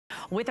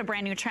with a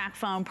brand new track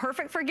phone.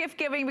 Perfect for gift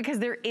giving because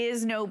there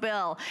is no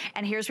bill.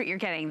 And here's what you're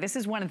getting. This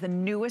is one of the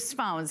newest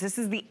phones. This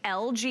is the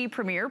LG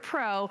Premier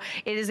Pro.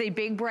 It is a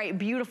big, bright,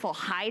 beautiful,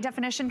 high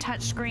definition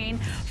touchscreen,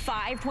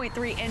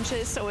 5.3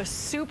 inches, so a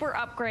super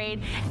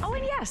upgrade. Oh,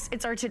 and yes,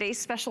 it's our today's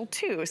special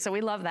too, so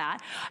we love that.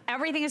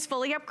 Everything is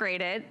fully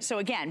upgraded. So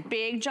again,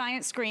 big,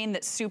 giant screen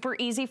that's super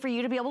easy for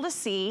you to be able to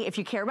see. If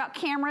you care about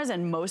cameras,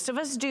 and most of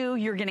us do,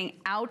 you're getting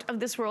out of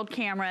this world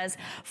cameras,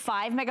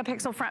 5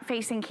 megapixel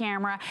front-facing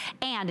camera,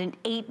 and an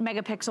 8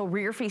 megapixel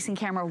rear-facing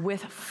camera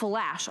with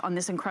flash on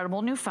this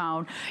incredible new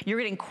phone. You're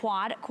getting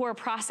quad-core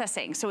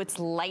processing, so it's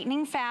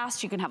lightning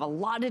fast. You can have a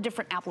lot of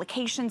different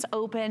applications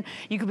open.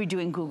 You could be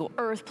doing Google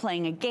Earth,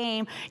 playing a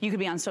game. You could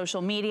be on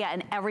social media,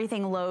 and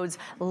everything loads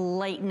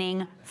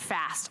lightning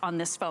fast on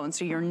this phone,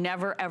 so you're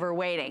never, ever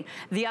waiting.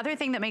 The other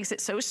thing that makes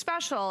it so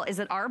special is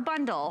that our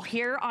bundle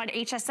here on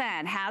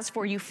HSN has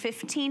for you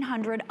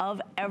 1,500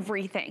 of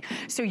everything.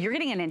 So you're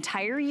getting an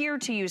entire year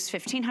to use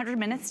 1,500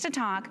 minutes to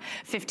talk,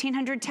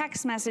 1,500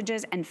 text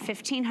messages, and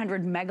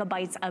 1,500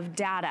 megabytes of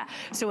data.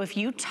 So if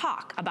you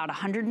talk about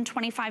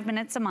 125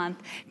 minutes a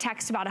month,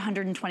 text about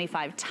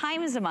 125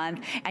 times a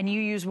month, and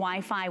you use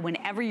Wi-Fi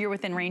whenever you're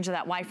within range of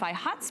that Wi-Fi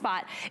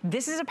hotspot,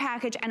 this is a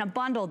package and a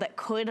bundle that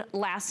could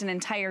last an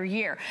entire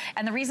year.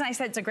 And the reason I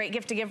said it's a great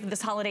gift to give for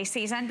this holiday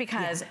season,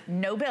 because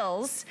no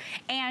bills,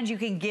 and you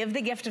can give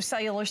the gift of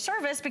cellular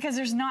service because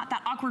there's not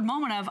that awkward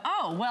moment of,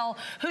 oh, well,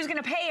 who's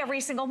gonna pay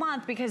every single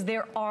month, because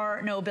there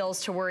are no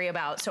bills to worry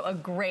about. So a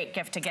great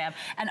gift to give,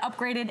 and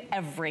upgraded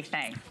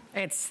everything.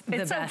 It's the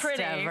best so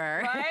pretty,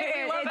 ever.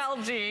 Right? We love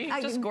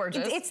LG, just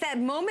gorgeous. It's that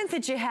moment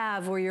that you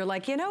have where you're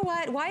like, you know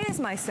what, why is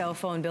my cell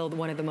phone bill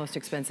one of the most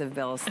expensive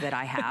bills that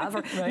I have?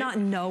 Or right? Not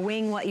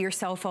knowing what your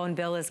cell phone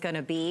bill is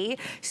gonna be.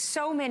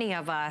 So many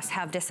of us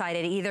have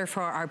decided either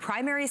for our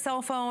primary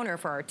cell phone or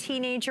for our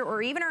teenager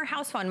or even our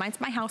house phone, mine's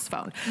my house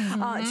phone,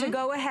 to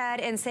go ahead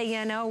and say,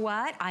 you know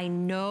what, I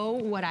know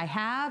what I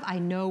have, I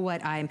know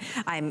what I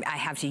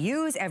have to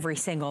use every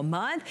single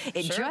month.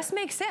 It just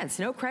makes sense.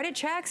 No credit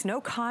checks,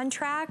 no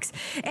contracts,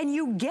 and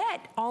you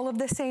get all of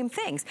the same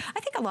things. I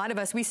think a lot of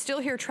us, we still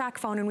hear track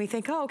phone and we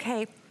think, oh,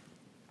 okay,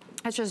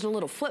 that's just a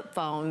little flip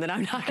phone that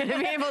I'm not gonna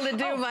be able to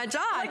do much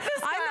on. Like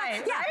this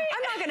guy,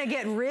 I'm not gonna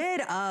get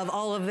rid of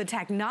all of the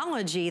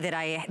technology that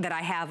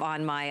I have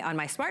on my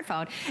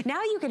smartphone.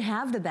 Now you can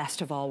have the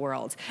best of all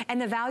worlds.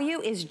 And the value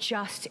is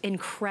just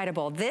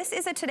incredible. This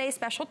is a Today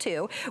Special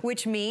too,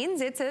 which means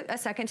it's a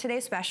second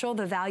Today Special.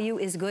 The value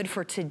is good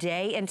for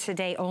today and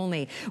today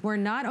only, where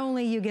not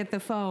only you get the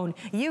phone,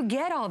 you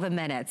get all the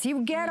minutes,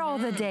 you get all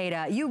the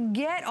data, you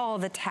get all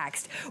the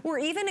text. We're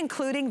even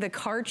including the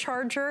car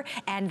charger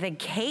and the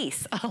case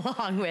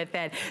along with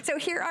it. So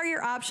here are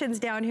your options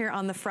down here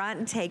on the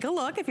front. Take a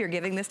look if you're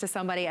giving this to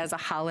somebody as a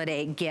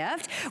holiday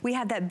gift. We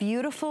have that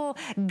beautiful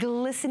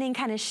glistening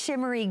kind of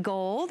shimmery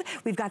gold.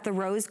 We've got the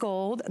rose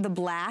gold, the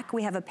black,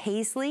 we have a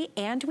paisley,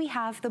 and we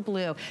have the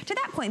blue. To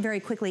that point, very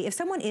quickly, if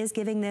someone is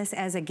giving this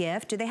as a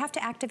gift, do they have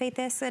to activate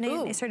this in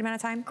a certain amount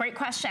of time? Great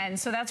question.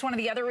 So that's one of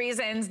the other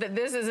reasons that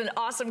this is an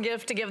awesome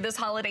gift to give this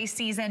holiday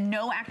season.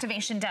 No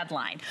activation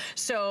deadline.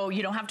 So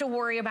you don't have to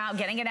worry about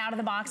getting it out of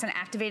the box and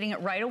activating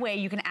it right away.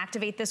 You can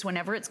activate this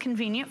whenever it's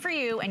convenient for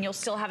you, and you'll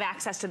still have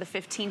access to the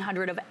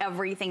 1,500 of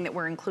everything that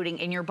we're including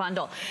in your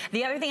bundle.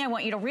 The other thing I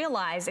want you to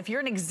realize, if you're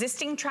an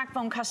existing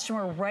TracFone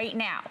customer right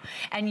now,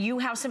 and you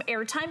have some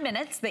airtime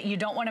minutes that you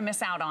don't want to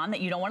miss out on,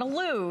 that you don't want to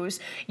lose,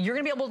 you're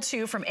going to be able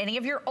to, from any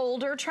of your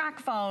older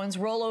TracFones,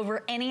 roll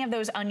over any of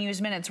those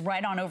unused minutes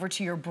right on over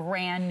to your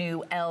brand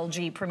new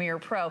LG Premier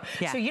Pro.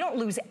 So you don't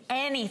lose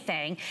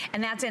anything,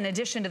 and that's in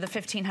addition to the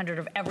 1,500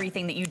 of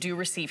everything that you do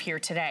receive here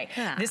today.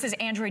 This is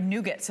Android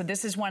Nougat, so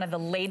this is one of the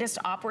latest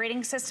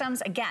operating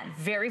systems. Again,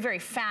 very, very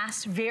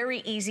fast, very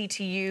easy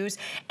to use,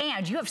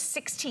 and you have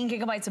 16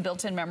 gigabytes of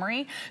built-in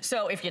memory.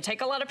 So if you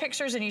take a lot of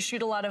pictures and you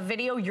shoot a lot of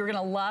video, you're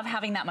gonna love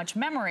having that much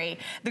memory.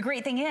 The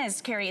great thing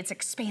is, Carrie, it's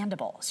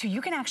expandable. So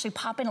you can actually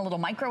pop in a little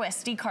micro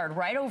SD card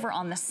right over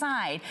on the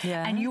side,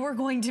 and you are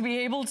going to be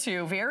able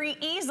to very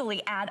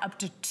easily add up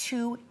to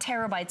 2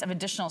 terabytes of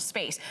additional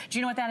space. Do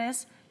you know what that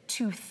is?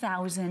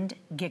 2,000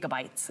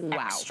 gigabytes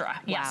extra.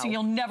 So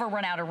you'll never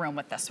run out of room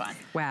with this one.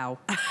 Right?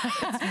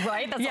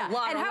 That's a lot of room.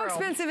 And how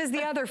expensive is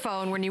the other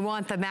phone when you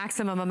want the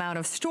maximum amount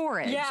of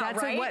storage?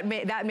 That's what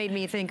that made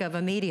me think of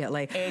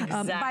immediately.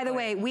 By the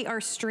way, we are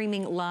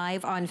streaming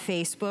live on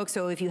Facebook,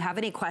 so if you have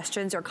any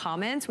questions or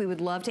comments, we would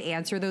love to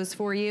answer those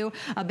for you.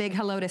 A big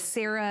hello to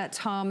Sarah,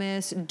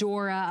 Thomas,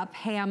 Dora,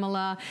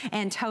 Pamela,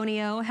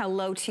 Antonio,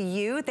 hello to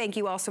you. Thank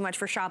you all so much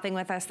for shopping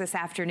with us this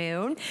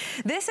afternoon.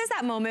 This is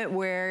that moment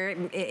where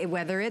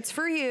whether it's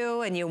for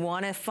you and you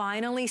want to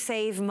finally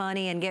save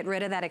money and get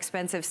rid of that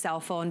expensive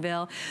cell phone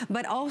bill,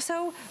 but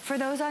also for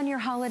those on your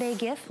holiday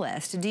gift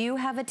list. Do you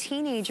have a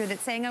teenager that's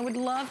saying, I would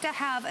love to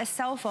have a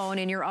cell phone,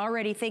 and you're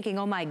already thinking,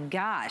 oh my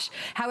gosh,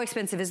 how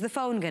expensive is the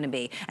phone going to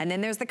be? And then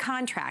there's the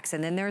contracts,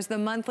 and then there's the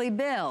monthly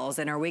bills,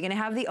 and are we going to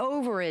have the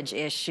overage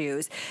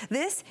issues?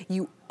 This,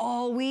 you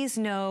always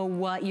know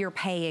what you're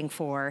paying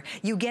for.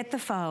 You get the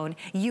phone,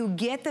 you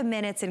get the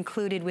minutes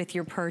included with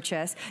your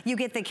purchase, you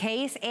get the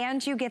case,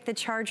 and you get the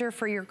charger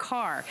for your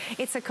car.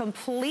 It's a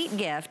complete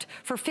gift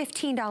for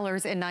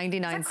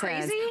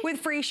 $15.99 with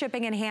free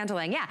shipping and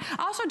handling. Yeah.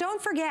 Also,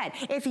 don't forget,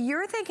 if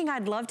you're thinking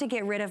I'd love to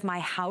get rid of my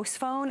house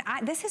phone,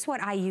 this is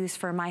what I use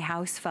for my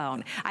house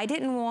phone. I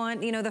didn't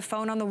want, you know, the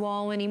phone on the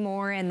wall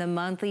anymore and the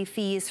monthly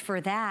fees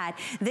for that.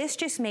 This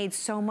just made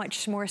so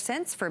much more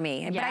sense for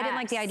me. Yes. But I didn't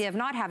like the idea of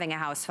not having a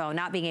house phone,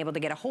 not being able to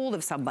get a hold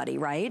of somebody,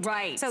 right?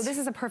 Right. So this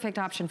is a perfect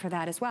option for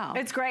that as well.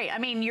 It's great. I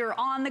mean, you're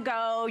on the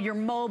go, you're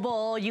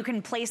mobile, you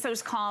can place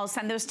those calls,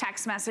 send those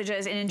text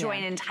messages, and enjoy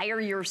an entire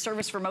year of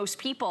service for most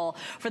people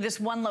for this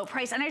one low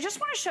price. And I just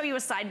want to show you a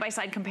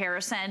side-by-side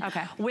comparison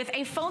with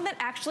a phone that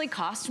actually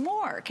costs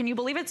more. Can you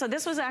believe it? So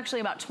this was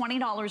actually about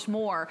 $20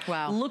 more.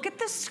 Wow. Look at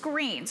the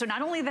screen. So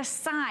not only the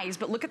size,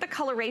 but look at the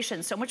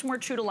coloration. So much more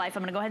true to life.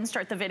 I'm going to go ahead and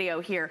start the video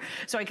here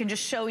so I can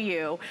just show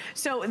you.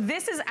 So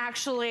this is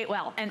actually,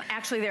 well, and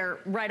actually they're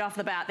right off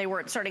the bat, they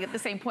weren't starting at the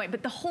same point,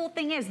 but the whole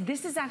thing is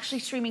this is actually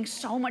streaming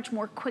so much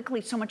more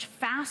quickly, so much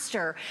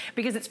faster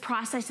because it's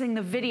processing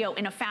the video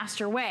in a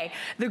faster way.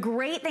 The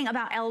great thing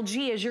about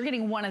LG is you're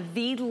getting one of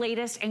the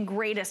latest and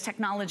greatest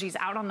technologies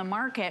out on the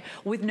market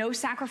with no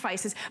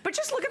sacrifices. But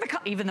just look at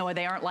the, even though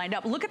they aren't lined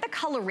up, look at the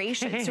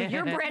coloration. So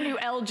your brand new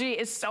LG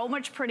is so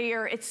much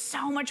prettier. It's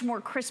so much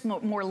more crisp,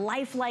 more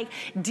lifelike,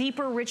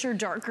 deeper, richer,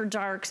 darker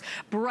darks,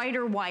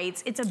 brighter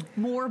whites. It's a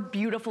more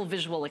beautiful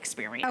visual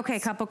experience. Okay, a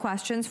couple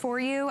questions for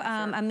you.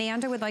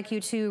 Amanda would like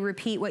you to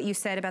repeat what you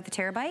said about the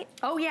terabyte.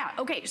 Oh yeah,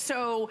 okay,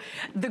 so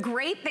the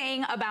great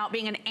thing about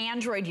being an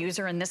Android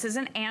user, and this is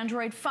an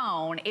Android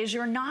phone, is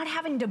you're not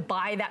having to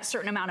buy that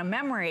certain amount of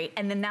memory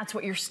and then that's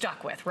what you're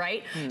stuck with,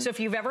 right? So if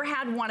you've ever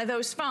had one of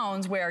those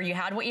phones where you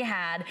had what you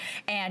had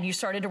and you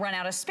started to run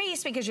out of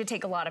space because you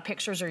take a lot of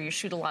pictures or you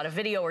shoot a lot of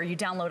video or you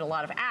download a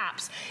lot of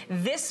apps,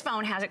 this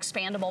phone has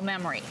expandable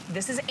memory.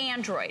 This is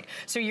Android.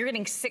 So you're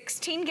getting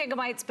 16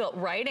 gigabytes built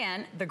right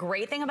in. The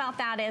great thing about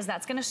that is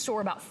that's gonna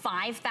store about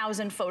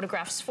 5,000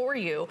 photographs for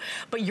you,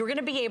 but you're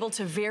gonna be able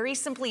to very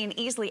simply and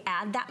easily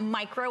add that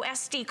micro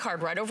SD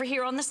card right over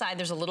here on the side.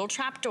 There's a little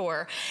trap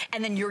door,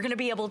 and then you're gonna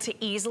be able to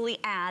easily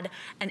add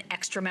an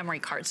extra memory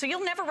card. So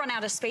you'll never run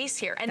out of space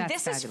here. And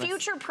this is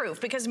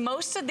future-proof because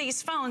most of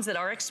these phones that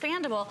are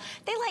expandable,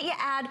 they let you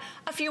add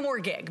a few more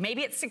gig.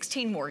 Maybe it's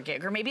 16 more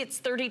gig, or maybe it's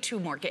 32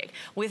 more gig.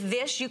 With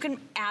this, you can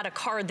add a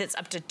card that's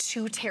up to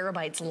 2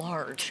 terabytes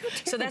large. 2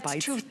 terabytes. So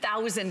that's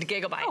 2,000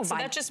 gigabytes. Oh, so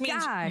that just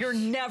means you're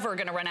never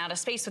gonna run out of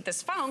space with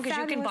this phone because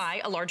you can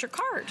buy a larger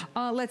card.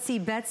 Let's see,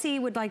 Betsy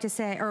would like to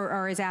say,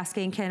 or is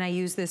asking, can I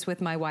use this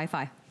with my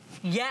Wi-Fi?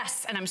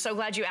 Yes, and I'm so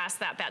glad you asked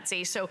that,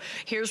 Betsy. So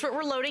here's what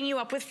we're loading you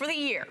up with for the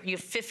year. You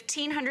have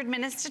 1,500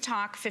 minutes to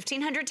talk,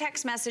 1,500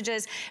 text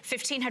messages,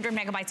 1,500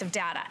 megabytes of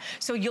data.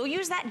 So you'll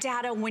use that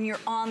data when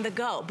you're on the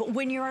go, but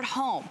when you're at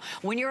home,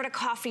 when you're at a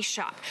coffee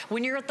shop,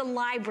 when you're at the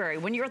library,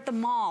 when you're at the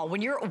mall,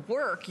 when you're at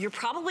work, you're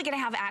probably gonna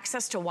have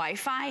access to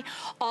Wi-Fi.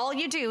 All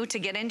you do to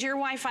get into your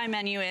Wi-Fi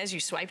menu is you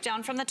swipe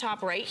down from the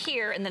top right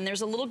here, and then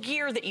there's a little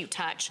gear that you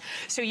touch.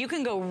 So you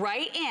can go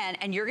right in,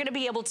 and you're gonna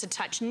be able to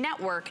touch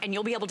network, and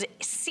you'll be able to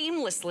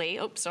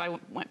seamlessly, oops, so I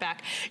went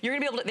back. You're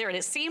gonna be able to, there it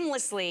is,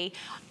 seamlessly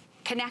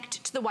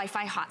connect to the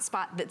Wi-Fi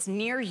hotspot that's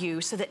near you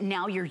so that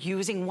now you're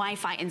using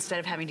Wi-Fi instead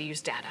of having to use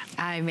data.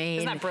 I mean,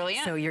 isn't that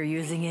brilliant? So you're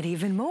using it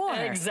even more.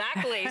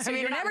 Exactly. So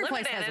you're not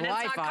limited and it's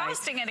not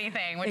costing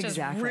anything, which is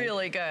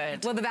really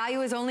good. Well, the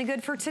value is only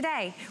good for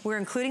today. We're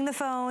including the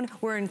phone,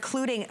 we're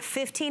including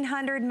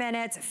 1,500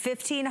 minutes,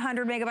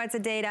 1,500 megabytes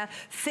of data,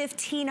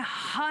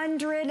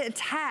 1,500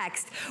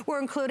 text. We're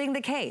including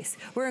the case,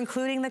 we're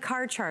including the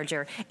card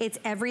charger. It's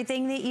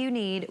everything that you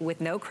need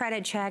with no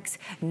credit checks,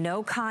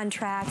 no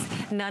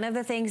contracts, none of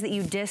the things that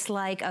you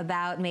dislike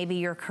about maybe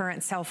your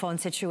current cell phone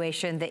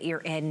situation that you're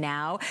in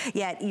now,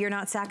 yet you're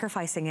not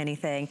sacrificing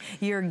anything.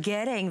 You're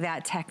getting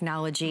that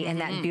technology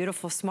and that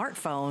beautiful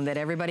smartphone that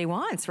everybody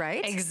wants,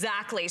 right?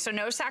 Exactly, so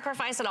no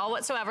sacrifice at all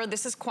whatsoever.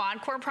 This is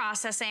quad-core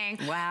processing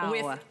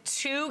with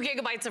 2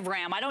 gigabytes of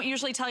RAM. I don't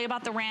usually tell you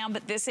about the RAM,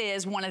 but this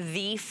is one of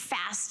the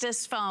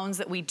fastest phones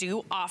that we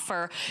do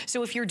offer.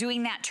 So if you're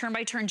doing that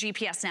turn-by-turn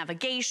GPS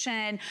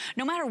navigation,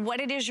 no matter what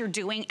it is you're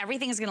doing,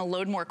 everything is gonna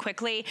load more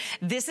quickly.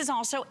 This is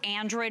also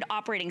Android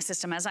operating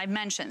system, as I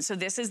mentioned. So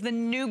this is the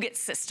Nougat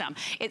system.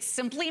 It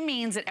simply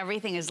means that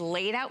everything is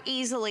laid out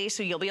easily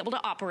so you'll be able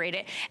to operate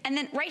it. And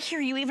then right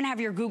here, you even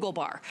have your Google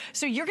bar.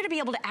 So you're gonna be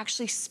able to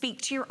actually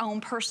speak to your own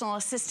personal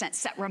assistant,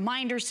 set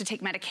reminders to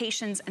take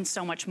medications, and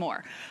so much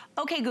more.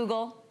 Okay,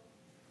 Google,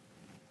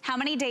 how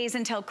many days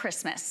until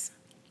Christmas?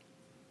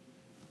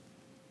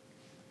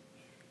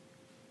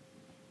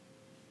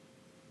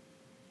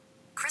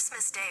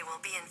 Christmas Day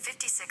will be in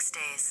 56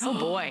 days. Oh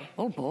boy.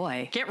 Oh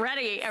boy. Get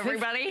ready,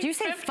 everybody. Did you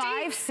say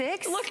 5,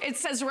 6? Look, it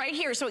says right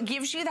here. So it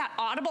gives you that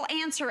audible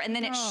answer and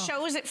then it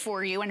shows it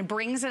for you and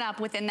brings it up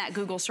within that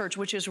Google search,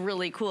 which is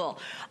really cool.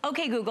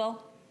 Okay,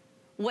 Google,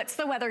 what's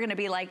the weather gonna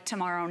be like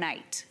tomorrow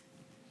night?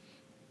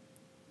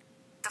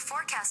 The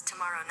forecast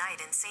tomorrow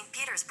night in St.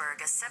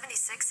 Petersburg is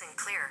 76 and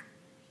clear.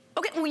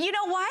 Okay, well, you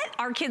know what?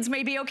 Our kids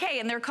may be okay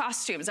in their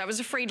costumes. I was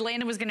afraid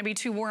Landon was gonna be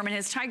too warm in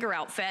his tiger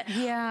outfit.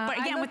 Yeah, but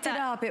again, I looked it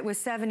up. It was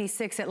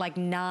 76 at like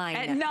 9.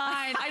 At 9,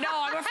 I know,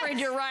 I'm afraid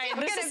you're right.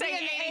 This is saying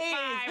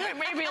 85, it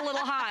may be a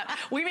little hot.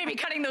 We may be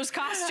cutting those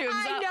costumes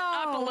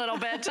up a little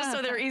bit just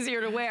so they're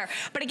easier to wear.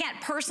 But again,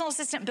 personal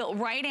assistant built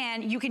right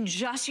in. You can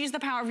just use the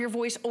power of your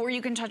voice or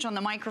you can touch on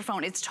the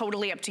microphone. It's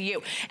totally up to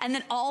you. And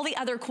then all the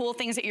other cool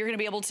things that you're gonna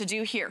be able to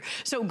do here.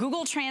 So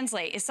Google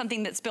Translate is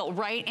something that's built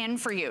right in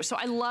for you. So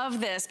I love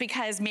this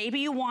because maybe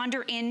you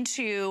wander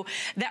into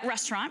that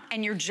restaurant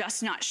and you're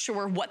just not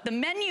sure what the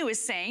menu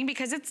is saying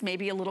because it's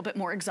maybe a little bit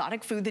more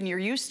exotic food than you're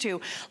used to.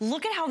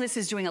 Look at how this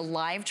is doing a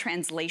live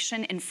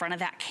translation in front of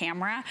that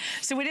camera.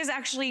 So it is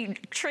actually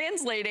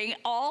translating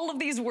all of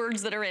these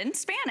words that are in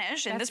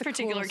Spanish in this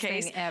particular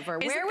case. Thing ever.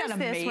 Isn't Where was that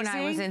this amazing? when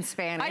I was in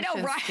Spanish I know,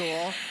 right?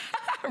 School?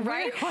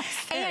 Right?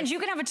 And you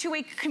can have a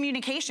two-way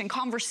communication,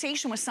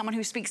 conversation with someone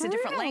who speaks a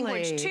different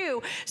language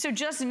too. So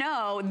just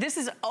know this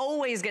is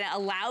always gonna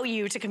allow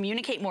you to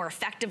communicate more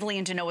effectively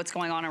and to know what's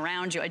going on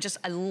around you. I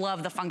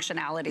love the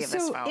functionality of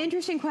this phone. So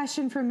interesting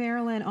question from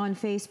Marilyn on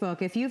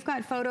Facebook. If you've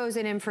got photos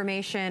and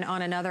information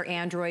on another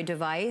Android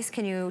device,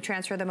 can you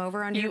transfer them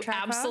over onto your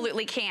track phone?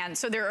 Absolutely can.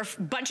 So there are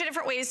a bunch of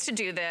different ways to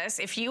do this.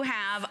 If you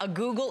have a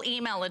Google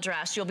email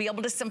address, you'll be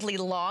able to simply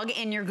log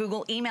in your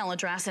Google email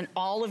address and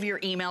all of your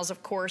emails,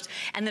 of course,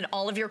 and then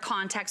all of your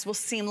contacts will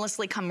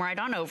seamlessly come right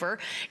on over.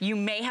 You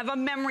may have a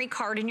memory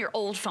card in your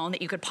old phone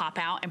that you could pop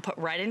out and put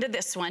right into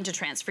this one to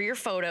transfer your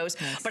photos.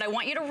 Yes. But I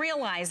want you to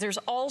realize there's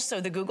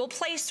also the Google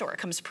Play Store. It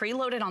comes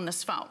preloaded on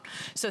this phone.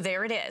 So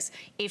there it is.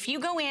 If you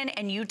go in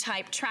and you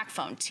type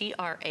TracFone,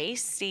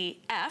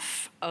 T-R-A-C-F-O-N-E,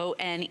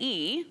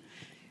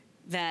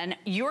 then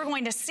you're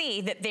going to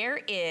see that there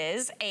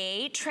is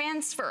a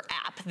transfer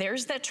app.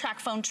 There's the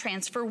TracFone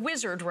Transfer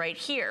Wizard right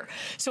here.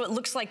 So it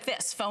looks like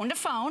this, phone to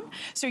phone.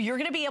 So you're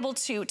gonna be able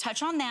to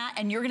touch on that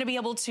and you're gonna be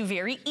able to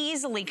very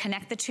easily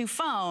connect the two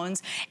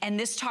phones, and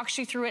this talks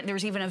you through it.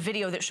 There's even a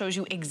video that shows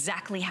you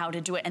exactly how to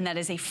do it, and that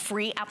is a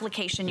free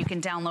application you can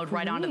download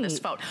right onto this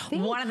phone.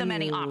 One of the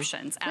many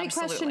options, Great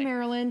question,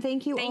 Marilyn.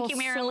 Thank you all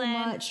Marilyn. so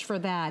much for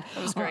that.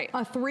 That was great.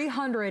 A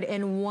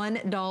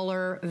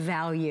 $301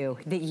 value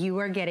that you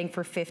are getting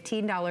for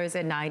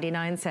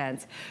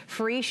 $15.99.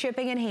 Free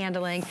shipping and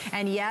handling.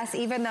 And yes,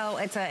 even though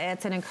it's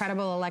an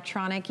incredible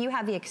electronic, you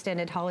have the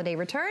extended holiday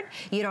return.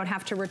 You don't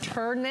have to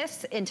return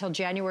this until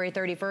January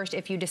 31st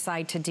if you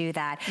decide to do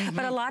that.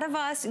 But a lot of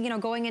us, you know,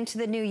 going into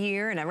the new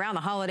year and around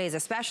the holidays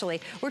especially,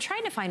 we're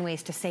trying to find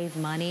ways to save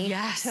money,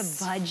 to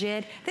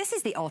budget. This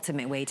is the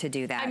ultimate way to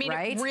do that,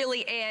 right? It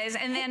really is.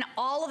 And then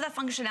all of the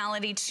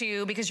functionality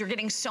too, because you're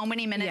getting so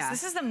many minutes.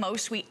 This is the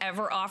most we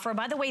ever offer.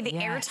 By the way, the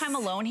airtime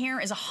alone here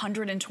is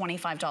 $125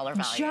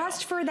 value.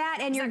 Just for that,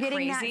 and you're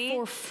getting crazy? that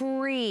for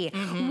free.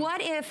 What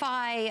if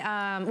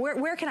I,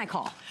 where can I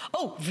call?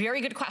 Oh,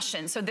 very good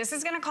question. So this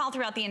is gonna call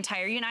throughout the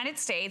entire United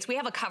States. We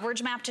have a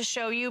coverage map to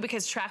show you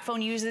because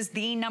TracFone uses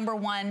the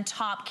 #1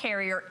 top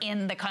carrier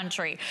in the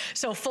country.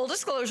 So full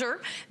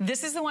disclosure,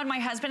 this is the one my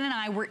husband and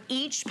I were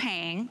each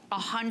paying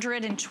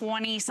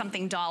 $120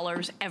 something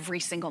every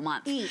single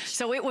month.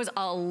 So it was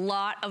a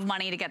lot of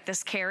money to get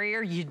this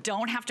carrier. You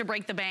don't have to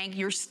break the bank.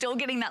 You're still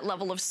getting that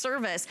level of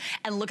service,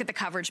 and look at the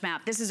coverage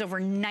map. This is over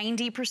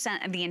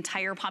 90% of the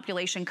entire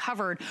population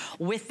covered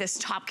with this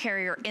top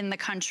carrier in the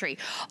country.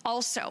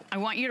 Also, I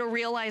want you to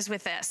realize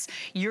with this,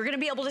 you're gonna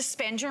be able to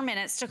spend your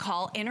minutes to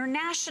call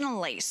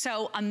internationally.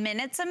 So a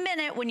minute's a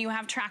minute when you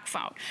have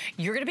TracFone.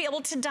 You're gonna be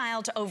able to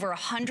dial to over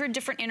 100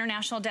 different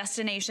international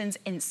destinations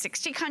in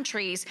 60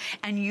 countries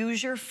and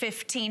use your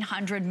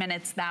 1,500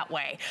 minutes that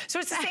way. So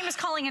it's the same as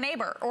calling a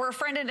neighbor or a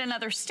friend in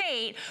another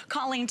state,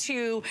 calling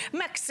to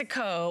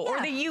Mexico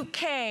or the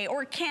UK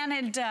or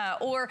Canada,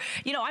 or,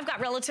 you know, I've got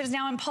relatives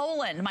now in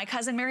Poland. My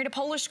cousin married a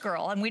Polish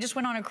girl and we just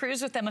went on a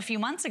cruise with them a few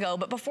months ago,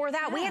 but before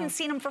that we hadn't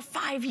seen them for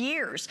 5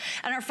 years.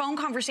 And our phone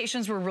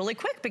conversations were really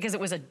quick because it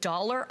was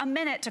 $1 a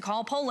minute to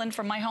call Poland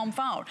from my home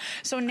phone.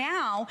 So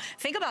now,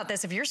 think about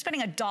this, if you're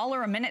spending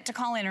 $1 a minute to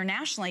call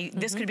internationally,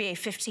 this could be a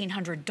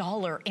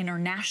 $1,500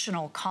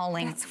 international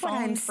calling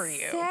phone for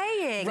you.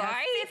 Saying,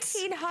 right?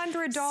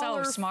 $1,500.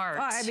 So smart.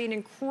 I mean,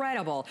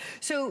 incredible.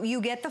 So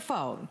you get the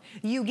phone,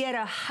 you get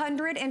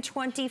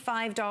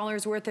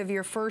 $125 worth of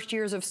your first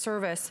years of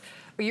service,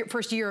 your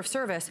first year of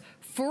service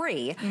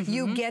free.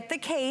 You get the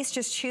case,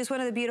 just choose one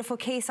of the beautiful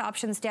case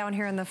options down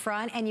here in the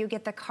front, and you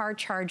get the car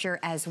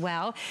charger as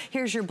well.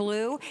 Here's your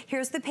blue,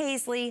 here's the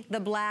paisley, the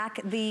black,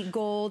 the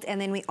gold,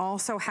 and then we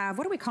also have,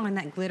 what are we calling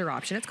that glitter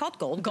option? It's called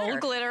gold glitter.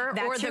 Gold glitter,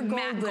 That's or the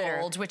matte glitter.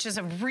 gold, which is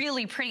a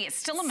really pretty, it's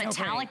still a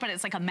metallic, but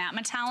it's like a matte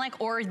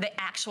metallic, or the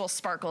actual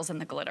sparkles and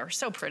the glitter.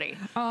 So pretty.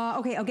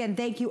 Okay, again,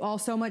 thank you all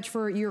so much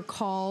for your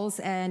calls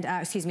and,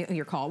 excuse me,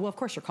 your call. Well, of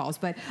course your calls,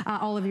 but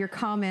all of your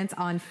comments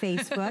on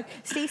Facebook.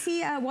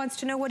 Stacy wants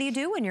to know, what do you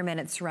do when your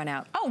minutes run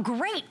out? Oh,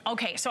 great.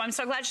 Okay, so I'm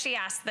so glad she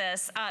asked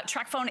this.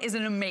 TracFone is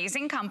an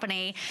amazing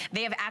company.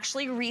 They have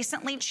actually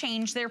recently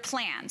changed their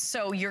plans.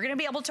 So you're gonna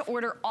be able to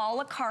order a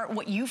la carte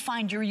what you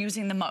find you're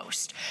using the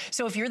most.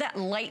 So if you're that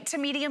light to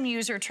medium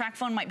user,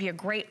 TracFone might be a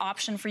great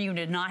option for you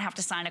to not have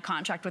to sign a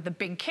contract with a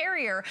big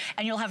carrier,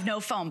 and you'll have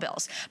no phone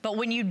bills. But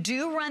when you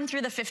do run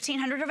through the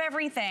 1,500 of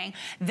everything,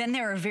 then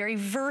there are very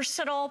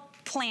versatile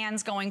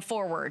plans going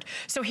forward.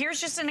 So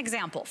here's just an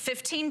example.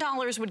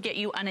 $15 would get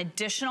you an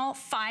additional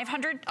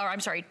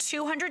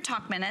 200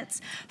 talk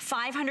minutes,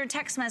 500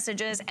 text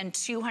messages, and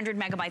 200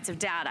 megabytes of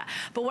data.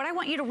 But what I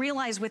want you to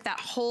realize with that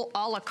whole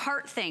a la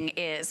carte thing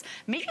is,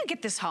 maybe you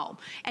get this home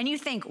and you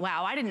think,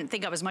 wow, I didn't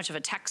think I was much of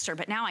a texter,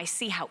 but now I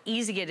see how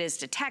easy it is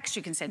to text.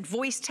 You can send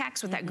voice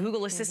text with that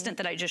Google Assistant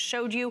that I just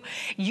showed you.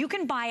 You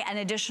can buy an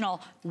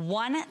additional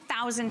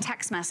 1,000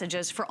 text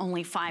messages for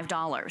only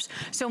 $5.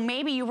 So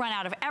maybe you run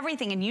out of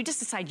everything and you just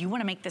decide you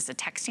want to make this a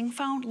texting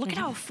phone. Look at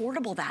how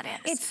affordable that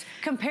is. It's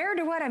compared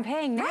to what I'm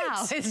paying now.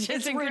 Right. It's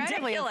just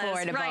incredibly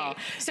affordable. Right.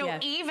 So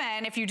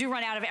even if you do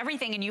run out of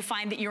everything and you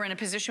find that you're in a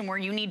position where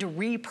you need to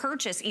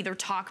repurchase either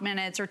talk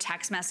minutes or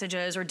text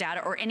messages or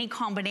data or any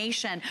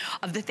combination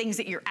of the things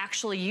that you're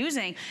actually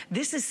using,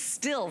 this is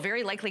still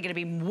very likely going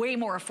to be way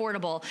more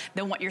affordable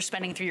than what you're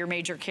spending through your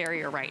major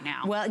carrier right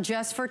now. Well,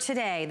 just for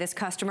today, this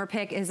customer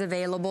pick is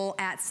available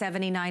at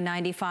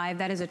 $79.95.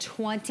 That is a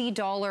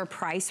 $20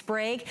 price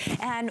break.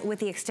 And with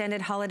the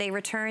extended holiday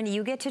return,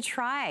 you get to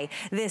try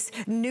this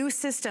new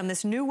system,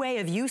 this new way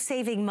of you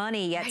saving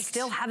money, yet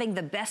still having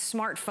the best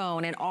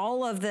smartphone and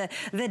all of the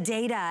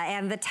data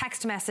and the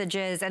text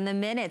messages and the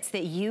minutes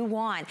that you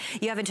want.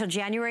 You have until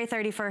January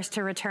 31st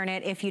to return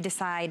it if you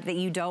decide that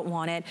you don't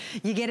want it.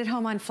 You get it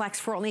home on Flex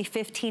for only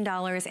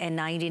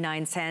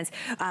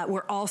 $15.99.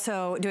 We're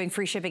also doing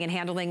free shipping and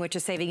handling, which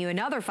is saving you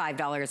another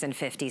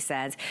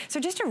 $5.50. So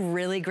just a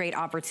really great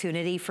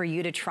opportunity for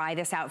you to try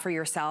this out for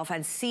yourself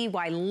and see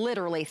why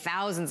literally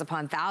thousands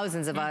upon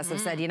thousands of us have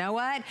said, you know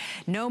what?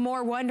 No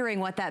more wondering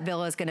what that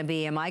bill is gonna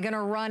be. Am I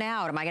gonna run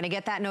out? Am I gonna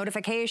get that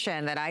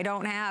notification that I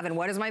don't have? And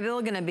what is my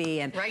bill gonna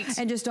be? And,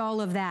 and just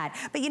all of that.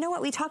 But you know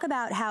what? We talk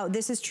about how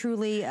this is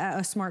truly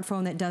a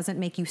smartphone that doesn't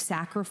make you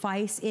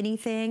sacrifice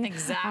anything.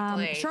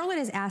 Exactly. Charlotte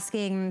is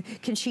asking,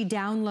 can she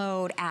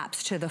download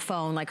apps to the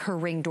phone, like her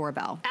Ring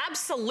doorbell?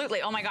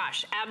 Absolutely. Oh my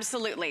gosh,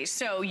 absolutely.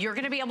 So you're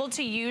gonna be able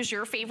to use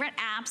your favorite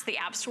apps. The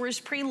App Store is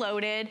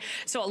preloaded.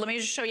 So let me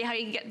just show you how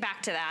you can get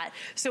back to that.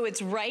 So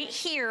it's right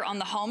here on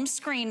the home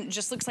screen. It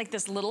just looks like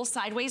this little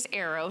sideways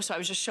arrow. So I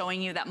was just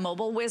showing you that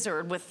mobile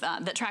wizard with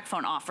that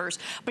TracFone offers.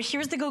 But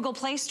here's the Google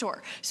Play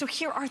Store. So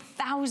here are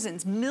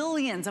thousands,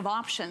 millions of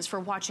options for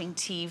watching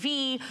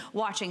TV,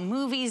 watching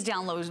movies,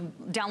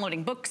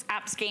 downloading books,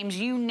 apps, games,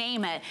 you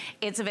name it.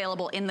 It's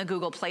available in the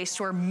Google Play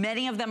Store.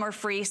 Many of them are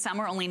free. Some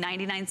are only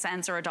 99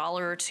 cents or $1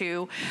 or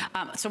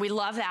 $2. So we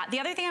love that. The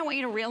other thing I want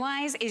you to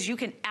realize is you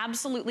can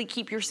absolutely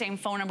keep your same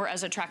phone number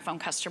as a TracFone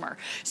customer.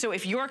 So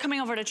if you're coming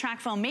over to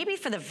TracFone, maybe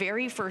for the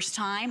very first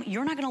time,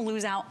 you're not gonna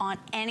lose out on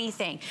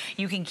anything.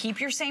 You can keep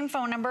your same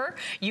phone number.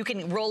 You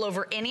can roll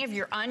over any of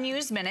your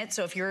unused minutes.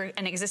 So if you're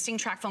an existing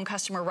TracFone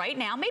customer right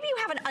now, maybe you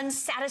have an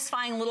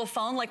unsatisfying little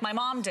phone like my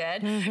mom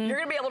did, you're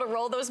gonna be able to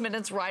roll those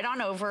minutes right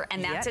on over,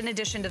 and that's in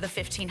addition to the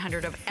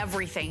 1,500 of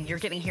everything you're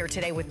getting here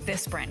today with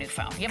this brand new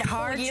phone. You have a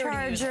car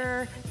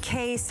charger,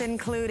 case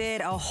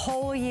included, a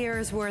whole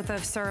year's worth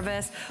of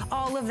service,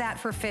 all of that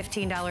for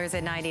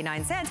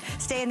 $15.99.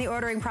 Stay in the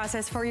ordering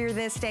process for your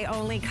this day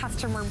only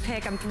customer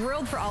pick. I'm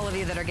thrilled for all of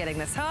you that are getting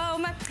this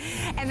home.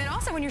 And then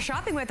also when you're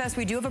shopping with us,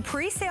 we do have a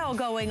pre-sale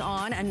going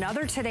on,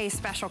 another today's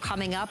special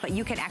coming up, but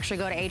you can actually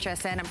go to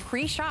HSN and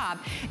pre-shop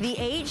the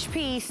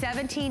HP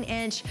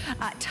 17-inch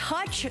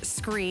touch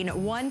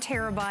screen 1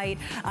 terabyte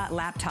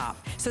laptop.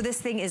 So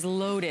this thing is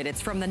loaded.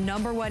 It's from the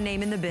 #1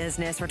 name in the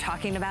business. We're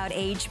talking about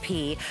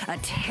HP, a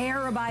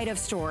terabyte of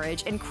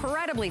storage,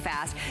 incredibly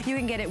fast. You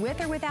can get it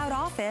with or without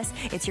Office.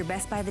 It's your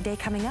best buy of the day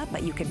coming up,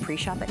 but you can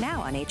pre-shop it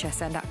now on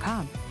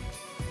hsn.com.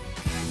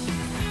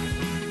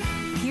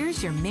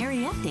 Here's your Merry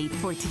update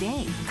for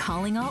today.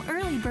 Calling all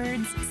early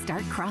birds.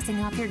 Start crossing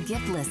off your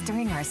gift list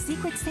during our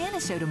Secret Santa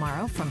show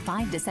tomorrow from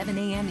 5 to 7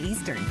 a.m.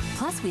 Eastern.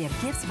 Plus, we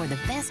have gifts for the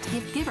best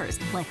gift givers,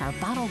 like our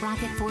Bottle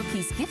Rocket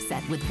 4-piece gift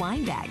set with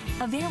wine bag,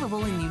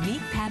 available in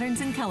unique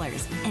patterns and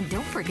colors. And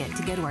don't forget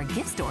to go to our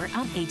gift store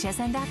on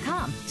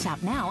hsn.com.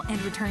 Shop now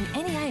and return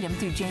any item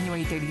through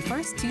January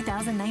 31st,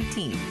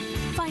 2019.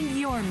 Find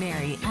your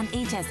Merry on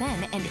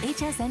HSN and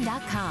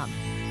hsn.com.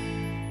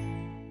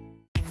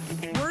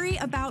 Worry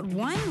about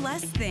one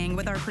less thing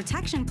with our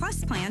Protection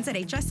Plus plans at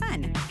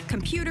HSN.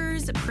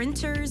 Computers,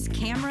 printers,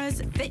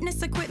 cameras,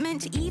 fitness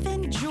equipment,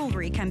 even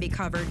jewelry can be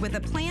covered with a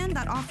plan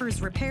that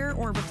offers repair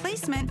or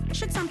replacement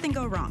should something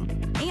go wrong.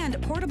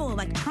 And portable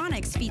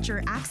electronics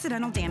feature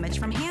accidental damage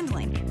from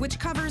handling, which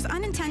covers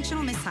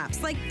unintentional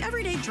mishaps like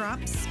everyday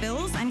drops,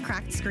 spills, and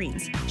cracked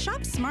screens.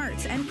 Shop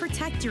smart and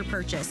protect your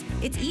purchase.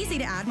 It's easy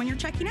to add when you're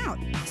checking out.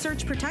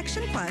 Search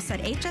Protection Plus at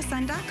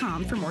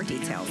hsn.com for more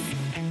details.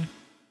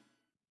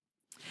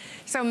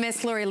 So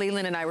Miss Lori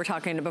Leland and I were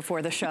talking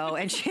before the show,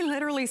 and she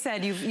literally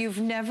said,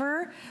 "You've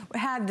never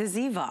had the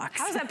Zvox."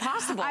 How is that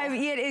possible?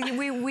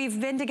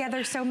 We've been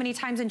together so many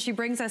times, and she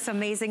brings us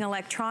amazing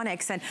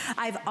electronics, and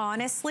I've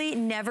honestly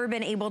never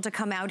been able to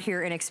come out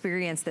here and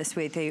experience this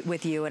with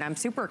you, and I'm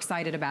super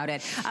excited about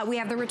it. We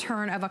have the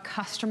return of a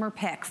customer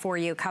pick for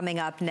you coming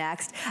up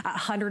next,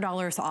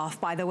 $100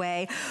 off, by the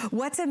way.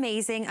 What's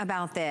amazing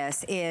about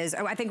this is,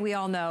 I think we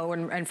all know,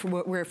 and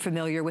we're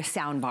familiar with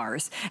sound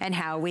bars and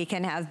how we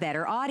can have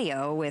better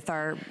audio with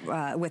our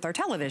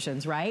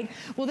televisions, right?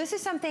 Well, this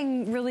is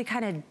something really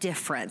kind of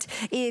different.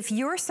 If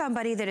you're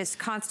somebody that is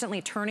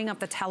constantly turning up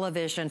the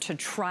television to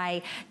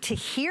try to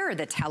hear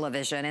the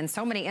television, in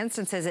so many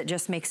instances it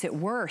just makes it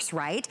worse,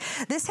 right?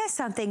 This has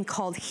something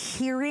called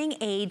hearing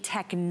aid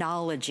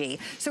technology.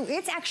 So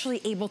it's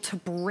actually able to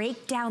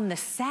break down the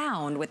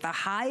sound with the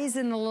highs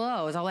and the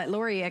lows. I'll let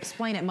Lori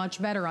explain it much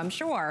better, I'm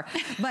sure.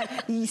 But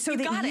so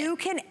that you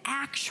can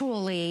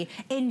actually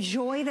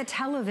enjoy the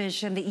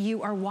television that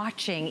you are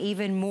watching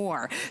even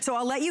more. So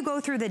I'll let you go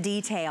through the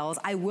details.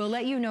 I will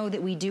let you know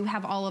that we do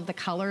have all of the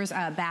colors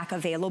back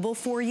available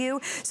for you.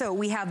 So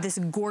we have this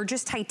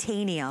gorgeous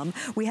titanium.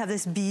 We have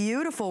this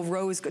beautiful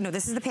rose, no,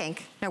 this is the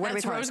pink. No, what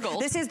that's are we rose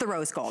gold. This is the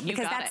rose gold,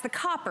 because that's the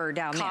copper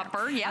down there.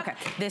 Copper, yeah. Okay,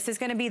 this is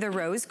gonna be the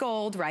rose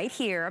gold right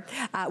here.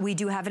 We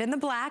do have it in the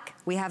black.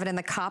 We have it in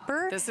the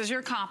copper. This is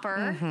your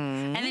copper.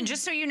 And then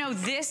just so you know,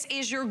 this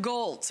is your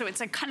gold. So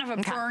it's a kind of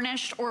a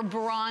burnished or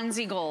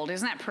bronzy gold.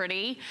 Isn't that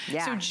pretty?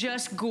 Yeah. So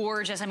just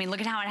gorgeous. I mean, look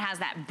at how it has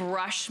that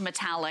brush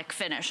metallic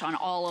finish on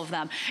all of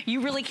them.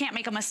 You really can't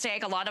make a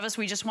mistake. A lot of us,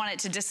 we just want it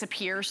to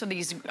disappear. So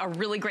these are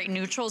really great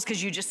neutrals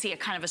because you just see a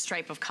kind of a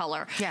stripe of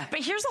color. Yeah.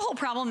 But here's the whole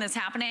problem that's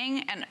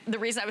happening. And the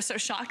reason I was so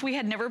shocked we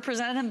had never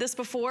presented him this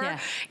before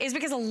is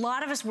because a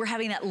lot of us were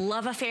having that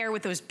love affair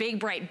with those big,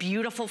 bright,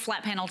 beautiful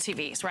flat panel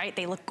TVs, right?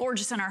 They look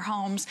gorgeous in our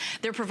homes.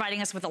 They're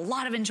providing us with a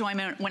lot of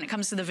enjoyment when it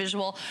comes to the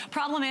visual.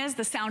 Problem is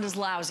the sound is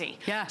lousy.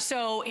 Yeah.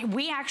 So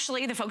we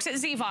actually, the folks at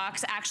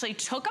Zvox actually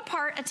took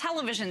apart a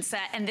television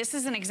set, and this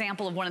is an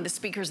example of one of the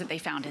speakers that they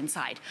found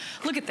inside.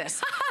 Look at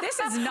this. This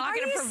is not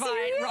going to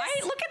provide,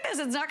 right? Look at this.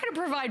 It's not going to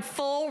provide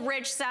full,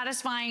 rich,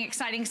 satisfying,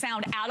 exciting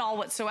sound at all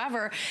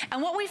whatsoever.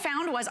 And what we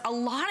found was a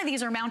lot of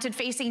these are mounted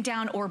facing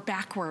down or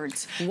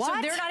backwards. What?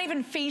 So they're not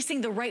even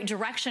facing the right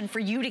direction for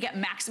you to get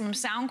maximum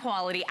sound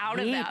quality out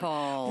of them.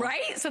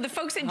 Right? So the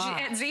folks at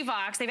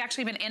Zvox, they've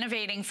actually been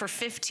innovating for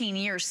 15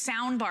 years.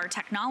 Soundbar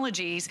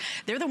technologies,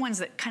 they're the ones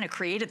that kind of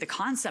created the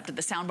concept of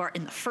the soundbar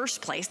in the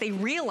first place. They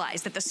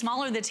realized that the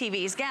smaller the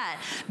TVs get,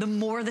 the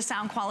more the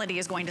sound quality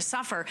is going to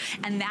suffer.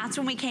 And that's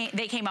when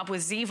they came up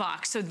with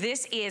Zvox. So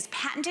this is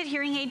patented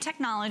hearing aid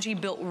technology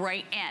built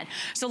right in.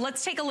 So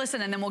let's take a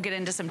listen and then we'll get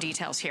into some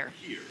details here.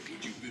 What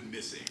you've been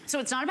missing. So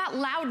it's not about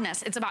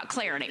loudness, it's about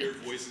clarity. Hear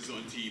voices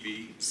on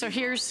TV. So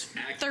here's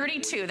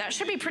 32. That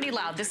should be pretty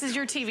loud. This is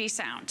your TV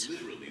sound.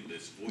 Literally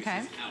lists voices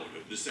out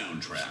of the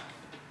soundtrack.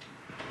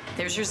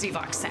 There's your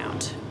Zvox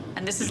sound.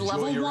 And this is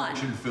level 1. Enjoy your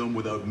action film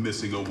without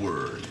missing a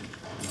word.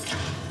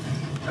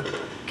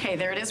 Okay,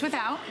 there it is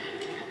without.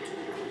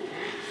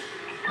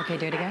 Okay,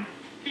 do it again.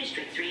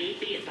 District 3,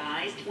 be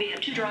advised, we have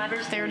 2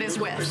 drivers. There it is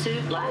with.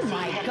 Pursuit, Oh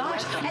my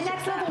gosh, and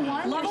that's level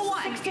 1? Level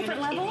 1. 6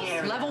 different levels?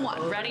 Level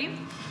 1, ready?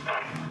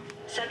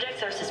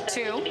 Subjects are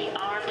suspected 2. to be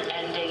armed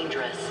and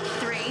dangerous.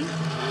 3.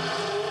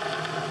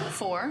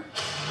 4.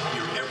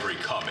 Hear every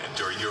comment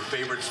during your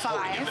favorite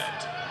sporting 5.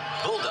 event.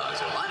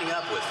 Bulldogs are lining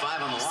up with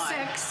 5 on the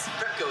line. 6.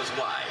 Prep goes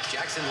wide.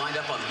 Jackson lined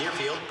up on the near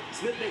field.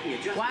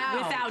 Wow.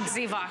 Without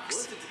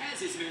Zvox.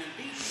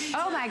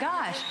 Oh my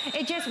gosh.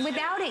 It just,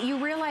 without it, you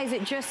realize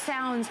it just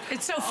sounds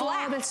It's so all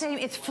flat. the same.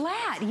 It's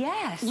flat,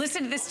 yes.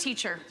 Listen to this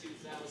teacher.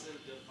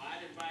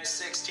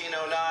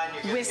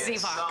 1609, you're With get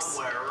Zvox.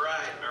 somewhere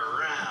right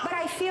around. But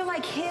I feel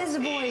like his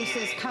voice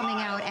is coming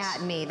out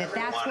at me,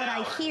 that's what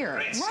I hear.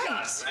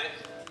 Right.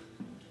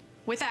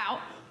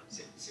 Without.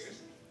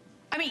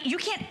 I mean, you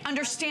can't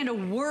understand a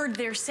word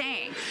they're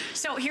saying.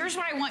 So here's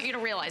what I want you to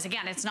realize.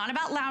 Again, it's not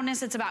about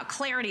loudness, it's about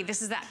clarity.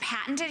 This is that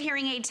patented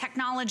hearing aid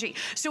technology.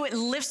 So it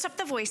lifts up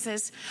the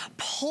voices,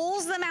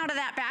 pulls them out of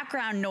that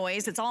background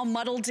noise. It's all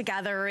muddled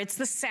together. It's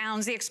the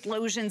sounds, the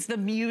explosions, the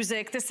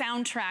music, the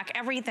soundtrack,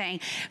 everything.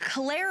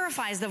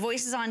 Clarifies the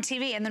voices on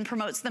TV and then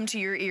promotes them to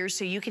your ears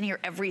so you can hear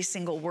every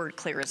single word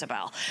clear as a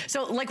bell.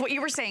 So like what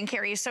you were saying,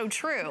 Carrie, is so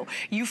true.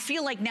 You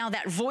feel like now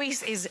that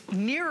voice is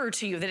nearer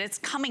to you, that it's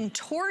coming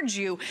towards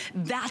you.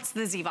 That's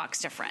the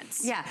Zvox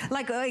difference. Yeah,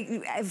 like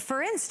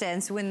for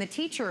instance, when the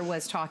teacher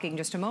was talking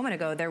just a moment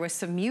ago, there was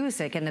some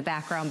music in the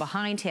background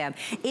behind him.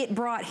 It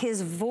brought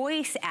his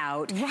voice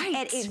out. Right.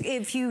 And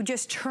if you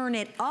just turn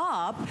it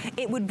up,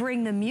 it would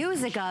bring the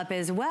music up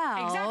as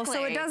well. Exactly.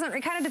 So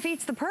it kind of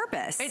defeats the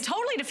purpose. It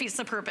totally defeats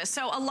the purpose.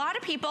 So a lot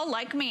of people,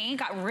 like me,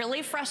 got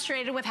really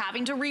frustrated with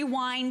having to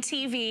rewind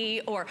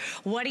TV or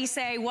what'd he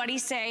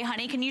say,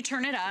 honey, can you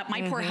turn it up?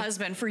 My poor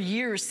husband for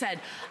years said,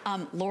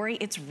 Lori,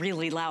 it's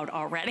really loud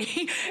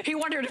already. He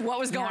wondered what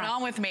was going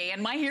on with me,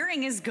 and my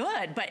hearing is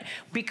good, but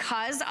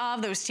because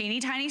of those teeny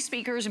tiny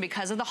speakers and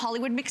because of the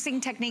Hollywood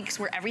mixing techniques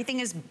where everything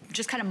is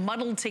just kind of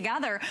muddled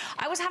together,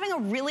 I was having a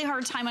really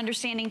hard time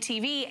understanding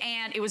TV,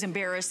 and it was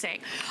embarrassing.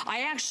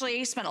 I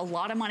actually spent a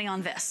lot of money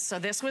on this. So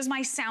this was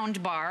my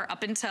sound bar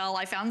up until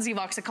I found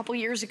Zvox a couple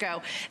years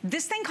ago.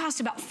 This thing cost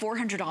about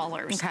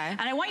 $400. Okay.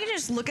 And I want you to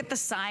just look at the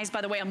size.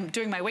 By the way, I'm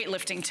doing my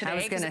weightlifting today. I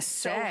was gonna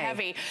say. So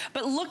heavy.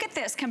 But look at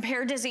this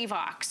compared to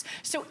Zvox.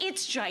 So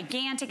it's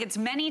gigantic. It's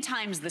many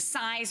times the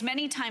size,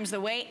 many times the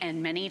weight,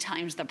 and many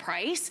times the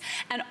price.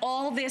 And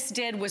all this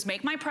did was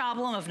make my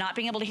problem of not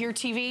being able to hear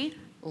TV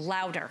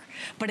louder.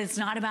 But it's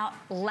not about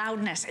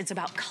loudness, it's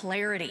about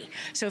clarity.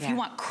 So if you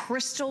want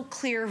crystal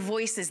clear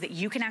voices that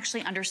you can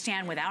actually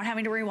understand without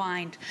having to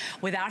rewind,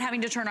 without having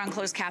to turn on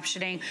closed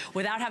captioning,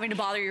 without having to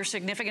bother your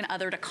significant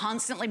other to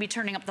constantly be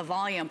turning up the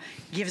volume,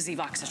 give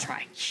Zvox a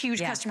try.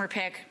 Huge customer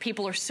pick.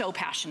 People are so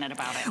passionate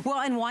about it.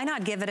 Well, and why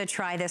not give it a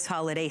try this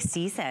holiday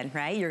season,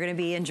 right? You're gonna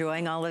be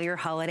enjoying all of your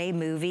holiday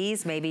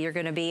movies. Maybe you're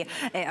gonna be,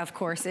 of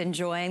course,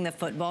 enjoying the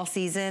football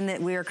season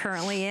that we're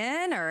currently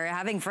in, or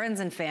having friends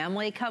and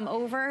family come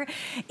over.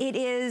 It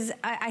is,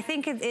 I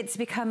think it's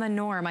become a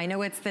norm. I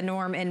know it's the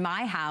norm in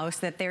my house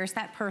that there's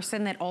that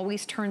person that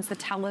always turns the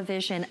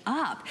television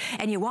up.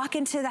 And you walk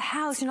into the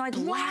house and you're like,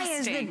 why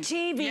is the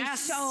TV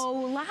so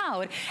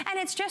loud? And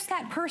it's just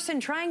that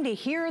person trying to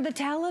hear the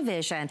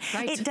television.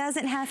 Right. It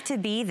doesn't have to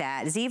be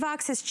that.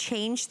 Zvox has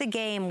changed the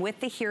game with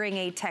the hearing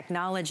aid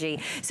technology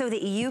so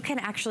that you can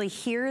actually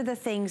hear the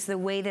things the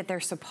way that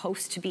they're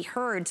supposed to be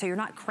heard, so you're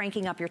not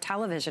cranking up your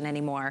television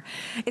anymore.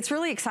 It's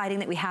really exciting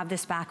that we have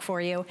this back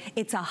for you.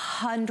 It's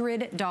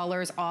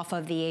 $100 off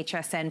of the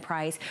HSN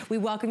price. We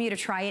welcome you to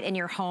try it in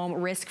your home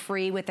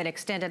risk-free with an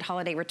extended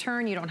holiday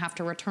return. You don't have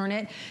to return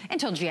it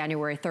until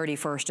January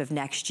 31st of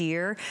next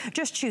year.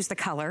 Just choose the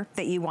color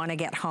that you want to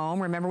get home.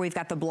 Remember, we've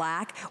got the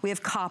black, we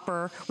have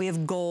copper, we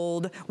have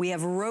gold, we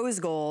have rose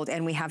gold,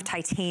 and we have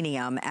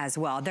titanium as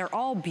well. They're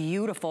all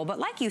beautiful, but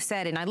like you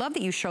said, and I love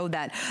that you showed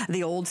that,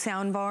 the old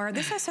sound bar,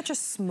 this has such a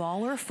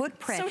smaller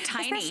footprint. So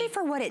tiny. Especially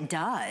for what it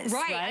does.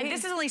 Right, and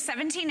this is only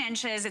 17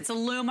 inches. It's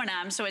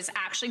aluminum, so it's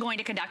actually going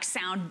to conduct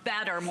sound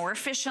better, more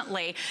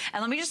efficiently.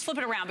 And let me just flip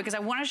it around because I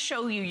want to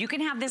show you, you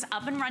can have this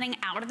up and running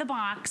out of the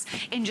box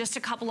in just a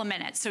couple of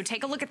minutes. So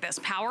take a look at this.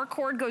 Power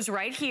cord goes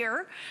right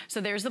here.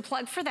 So there's the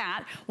plug for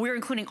that. We're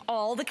including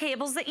all the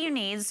cables that you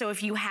need. So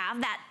if you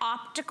have that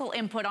optical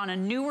input on a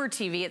newer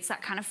TV, it's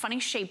that kind of funny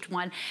shaped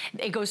one.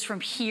 It goes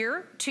from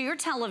here to your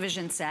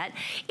television set.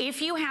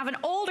 If you have an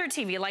older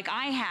TV like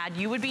I had,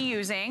 you would be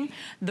using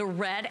the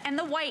red and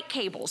the white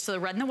cables. So the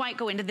red and the white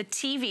go into the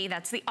TV.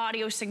 That's the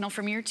audio signal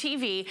from your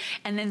TV.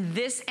 And then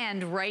this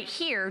end right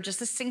here,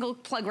 just a single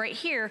plug right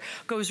here,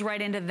 goes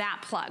right into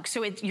that plug.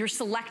 So you're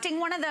selecting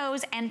one of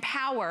those and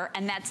power,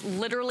 and that's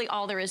literally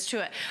all there is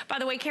to it. By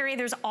the way, Carrie,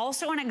 there's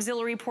also an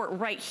auxiliary port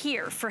right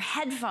here for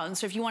headphones.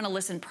 So if you want to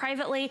listen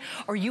privately,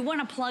 or you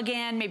want to plug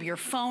in maybe your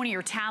phone or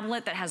your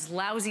tablet that has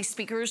lousy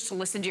speakers to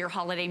listen to your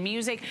holiday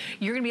music,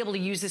 you're going to be able to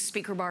use this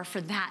speaker bar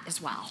for that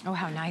as well. Oh,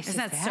 how nice is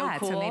that? So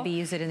cool. So maybe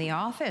use it in the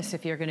office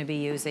if you're going to be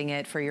using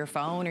it for your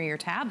phone or your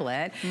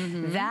tablet.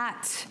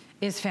 That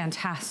is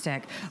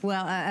fantastic.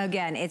 Well,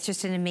 again, it's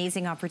just an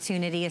amazing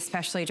opportunity,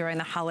 especially during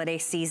the holiday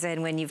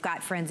season when you've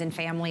got friends and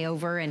family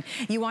over and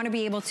you want to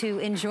be able to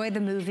enjoy the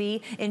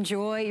movie,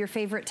 enjoy your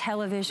favorite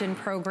television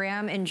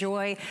program,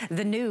 enjoy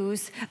the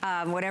news,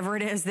 whatever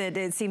it is that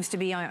it seems to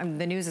be on.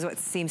 The news is what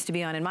seems to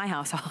be on in my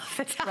house all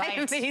the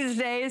time these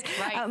days.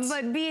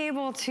 But be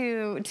able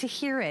to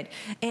hear it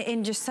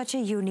in just such a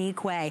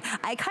unique way.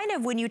 I kind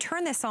of, when you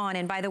turn this on,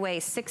 and by the way,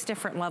 6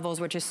 different levels,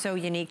 which is so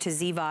unique to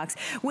Zvox,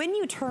 when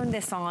you turn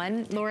this on,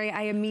 Lori,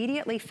 I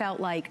immediately felt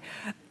like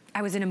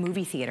I was in a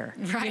movie theater.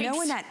 Right. You know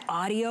when that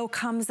audio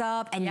comes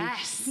up and you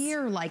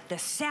hear like the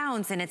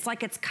sounds and it's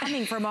like it's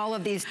coming from all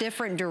of these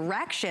different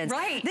directions.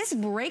 Right. This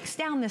breaks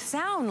down the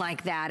sound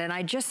like that, and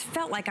I just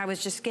felt like I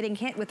was just getting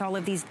hit with all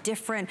of these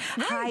different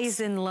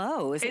highs and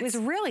lows. It was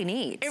really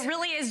neat. It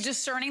really is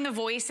discerning the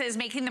voices,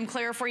 making them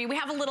clear for you. We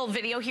have a little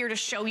video here to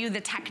show you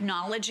the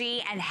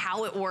technology and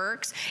how it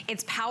works.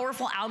 It's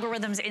powerful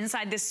algorithms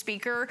inside this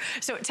speaker.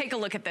 So take a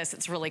look at this.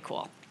 It's really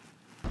cool.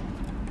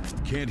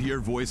 Can't hear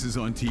voices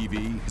on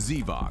TV?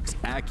 Zvox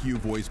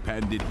AccuVoice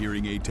patented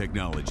hearing aid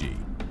technology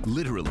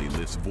literally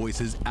lifts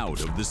voices out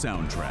of the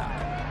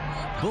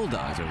soundtrack.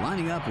 Bulldogs are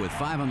lining up with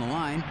 5 on the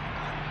line.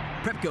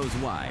 Prep goes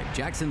wide.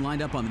 Jackson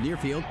lined up on the near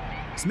field.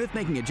 Smith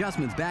making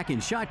adjustments back in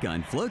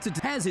shotgun. Floats it,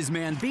 has his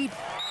man beat.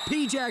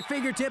 P-Jack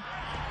fingertip.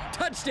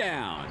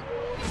 Touchdown.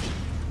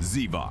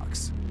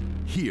 Zvox.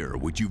 Hear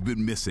what you've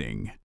been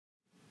missing.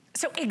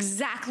 So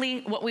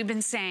exactly what we've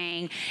been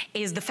saying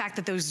is the fact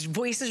that those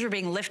voices are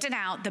being lifted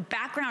out. The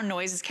background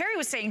noise, as Carrie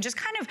was saying, just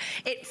kind of,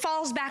 it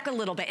falls back a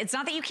little bit. It's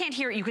not that you can't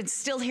hear it. You can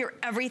still hear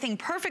everything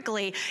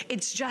perfectly.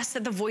 It's just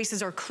that the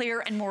voices are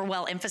clear and more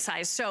well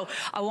emphasized. So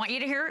I want you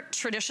to hear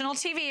traditional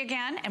TV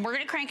again, and we're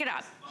going to crank it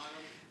up.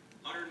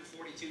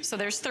 So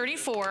there's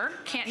 34.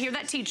 Can't hear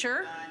that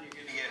teacher. You're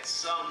going to get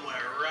somewhere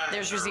right.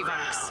 There's your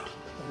Z-Vox.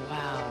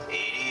 Wow.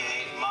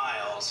 88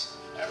 miles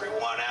every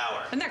 1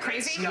 hour. Isn't that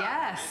crazy?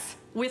 Yes.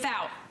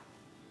 Without.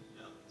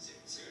 No,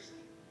 seriously.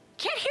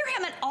 Can't hear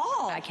him at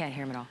all. I can't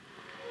hear him at all.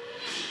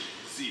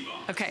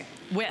 Z-Vox. Okay,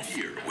 with.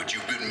 Hear what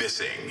you've been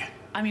missing.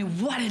 I mean,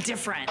 what a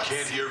difference.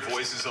 Can't hear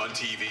voices on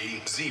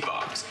TV?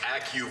 Z-Vox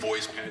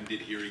voice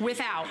patented hearing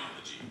Without.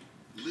 technology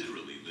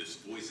literally lifts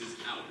voices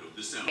out of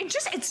the sound.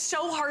 It's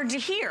so hard to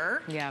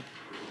hear. Yeah.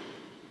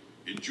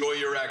 Enjoy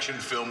your action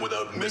film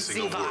without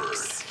missing a word.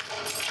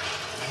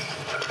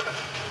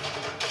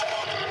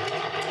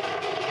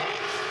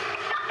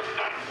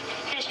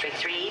 District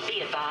 3,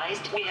 be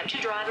advised, we have 2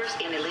 drivers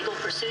in illegal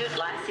pursuit.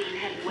 Last seen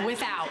heading west.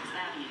 Without.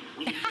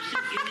 Isn't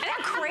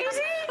that crazy?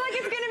 Like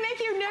it's gonna make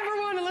you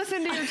never want to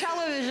listen to your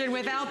television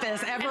without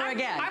this ever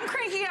again. I'm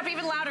cranking up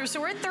even louder, so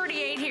we're at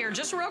 38 here,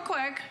 just real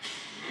quick.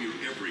 Hear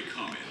every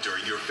comment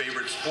during your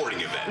favorite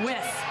sporting event.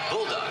 With.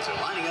 Bulldogs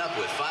are lining up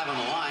with 5 on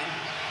the line.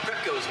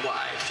 Prep goes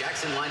wide.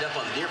 Jackson lined up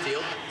on the near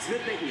field.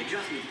 Smith making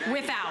adjustments back.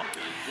 Without.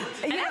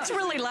 And that's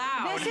really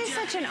loud. This is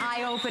such an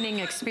eye-opening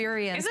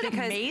experience. Isn't it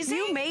because amazing?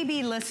 you may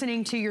be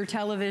listening to your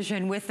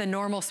television with the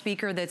normal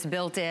speaker that's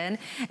built in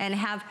and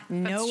have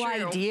no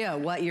idea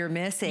what you're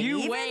missing.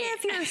 Even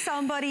if you're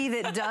somebody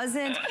that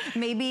doesn't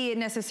maybe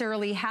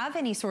necessarily have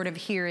any sort of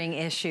hearing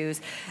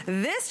issues,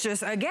 this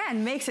just,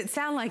 again, makes it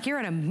sound like you're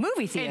in a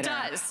movie theater. It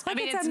does. Like, I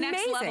mean, it's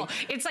next level.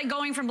 It's like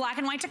going from black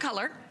and white to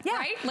color,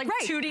 right? Like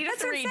 2D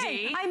to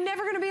 3D. I'm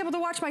never going to be able to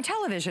watch my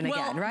television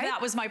again, right?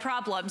 That was my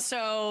problem.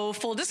 So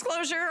full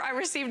disclosure, I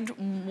received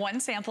 1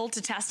 sample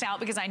to test out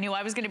because I knew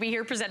I was going to be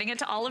here presenting it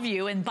to all of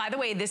you. And by the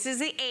way, this is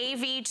the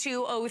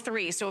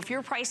AV203. So if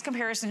you're price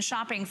comparison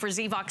shopping for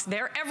Z-Vox,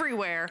 they're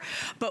everywhere.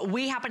 But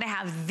we happen to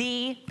have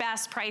the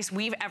best price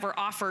we've ever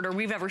offered or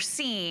we've ever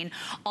seen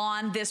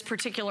on this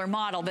particular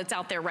model that's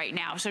out there right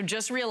now. So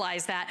just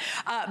realize that.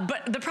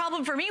 But the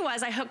problem for me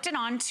was I hooked it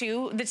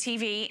onto the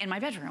TV in my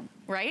bedroom,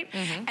 right?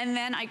 And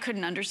then I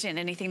couldn't understand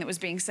anything that was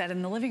being said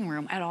in the living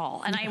room at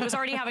all. And I was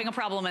already having a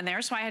problem in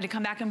there, so I had to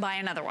come back and buy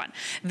another one.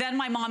 Then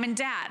my mom and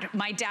dad.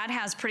 My dad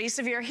has pretty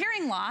severe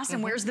hearing loss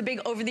and wears the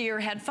big over-the-ear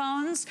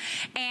headphones.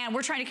 And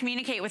we're trying to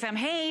communicate with him,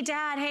 hey,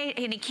 Dad, hey,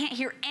 and he can't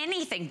hear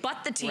anything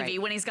but the TV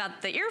when he's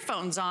got the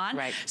earphones on.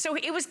 So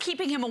it was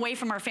keeping him away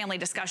from our family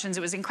discussions.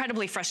 It was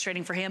incredibly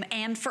frustrating for him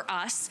and for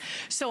us.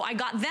 So I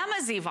got them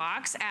a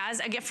Z-Vox as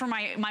a gift for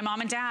my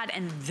mom and dad,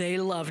 and they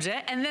loved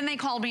it. And then they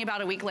called me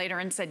about a week later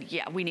and said,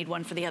 yeah, we need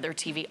one for the other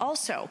TV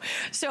also.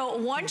 So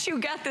once you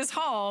get this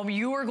home,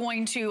 you are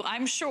going to,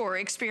 I'm sure,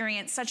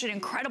 experience such an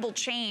incredible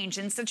change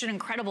and such an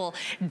incredible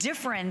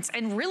difference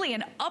and really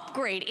an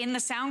upgrade in the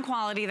sound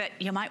quality that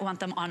you might want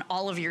them on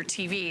all of your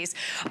TVs.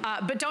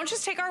 But don't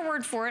just take our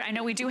word for it. I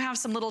know we do have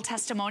some little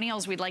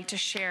testimonials we'd like to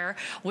share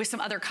with some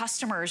other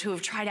customers who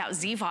have tried out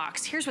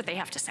Z-Vox. Here's what they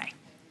have to say.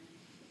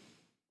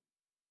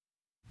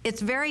 It's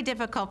very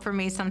difficult for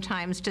me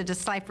sometimes to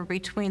decipher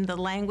between the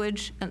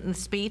language and the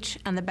speech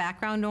and the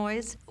background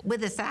noise.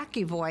 With this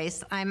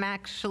AccuVoice, I'm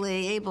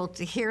actually able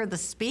to hear the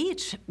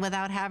speech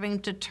without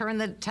having to turn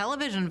the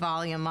television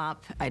volume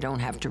up. I don't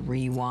have to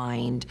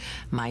rewind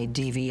my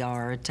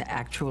DVR to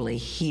actually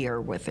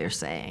hear what they're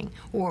saying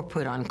or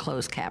put on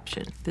closed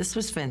caption. This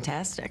was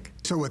fantastic.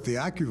 So with the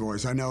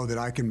AccuVoice, I know that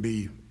I can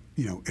be,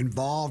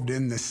 involved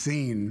in the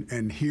scene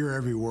and hear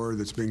every word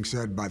that's being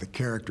said by the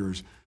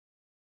characters.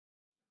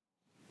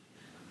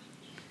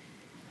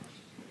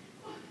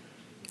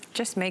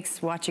 Just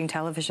makes watching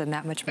television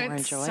that much more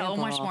enjoyable. So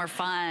much more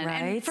fun.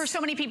 Right? And for so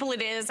many people, it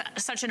is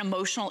such an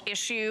emotional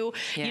issue.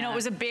 You know, it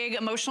was a big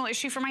emotional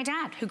issue for my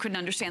dad, who couldn't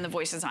understand the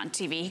voices on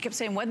TV. He kept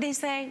saying, what'd they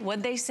say?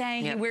 What'd they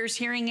say? He wears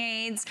hearing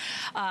aids.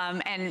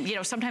 And,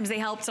 sometimes they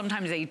helped,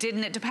 sometimes they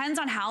didn't. It depends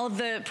on how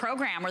the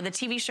program or the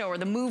TV show or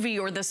the movie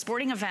or the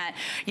sporting event,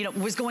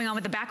 was going on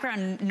with the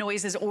background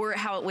noises or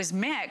how it was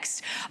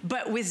mixed.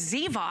 But with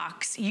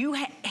Z-Vox, you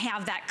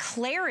have that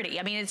clarity.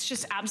 I mean, it's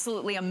just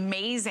absolutely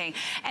amazing.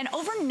 And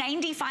over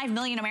 95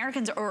 million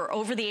Americans are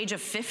over the age of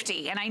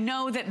 50. And I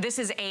know that this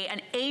is an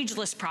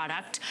ageless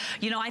product.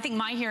 I think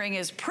my hearing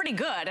is pretty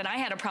good, and I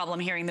had a problem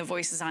hearing the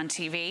voices on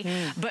TV.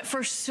 But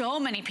for so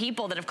many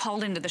people that have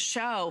called into the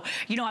show,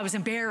 I was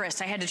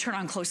embarrassed. I had to turn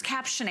on closed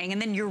captioning,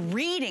 and then you're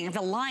reading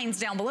the lines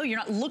down below. You're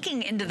not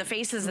looking into the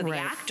faces of the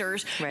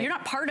actors. You're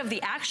not part of the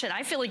action.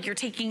 I feel like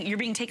you're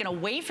being taken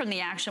away from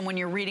the action when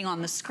you're reading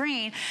on the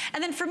screen.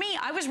 And then for me,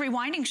 I was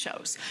rewinding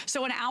shows.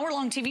 So an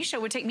hour-long TV show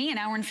would take me an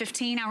hour and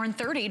 15, hour and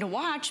 30 to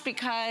watch. watch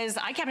because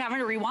I kept having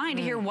to rewind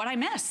to hear what I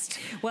missed.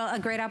 Well, a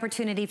great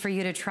opportunity for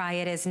you to try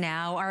it is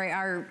now.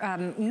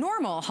 Our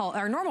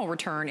normal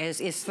return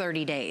is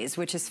 30 days,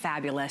 which is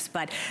fabulous.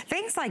 But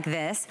things like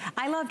this,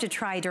 I love to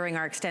try during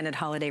our extended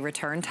holiday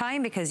return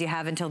time because you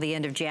have until the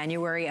end of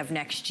January of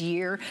next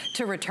year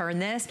to return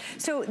this.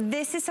 So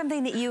this is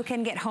something that you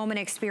can get home and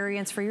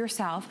experience for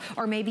yourself,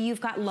 or maybe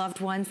you've got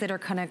loved ones that are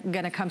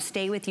gonna come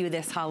stay with you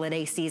this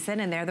holiday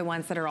season, and they're the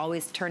ones that are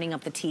always turning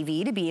up the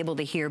TV to be able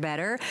to hear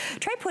better.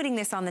 Try putting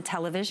this on the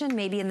television,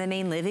 maybe in the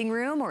main living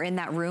room or in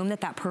that room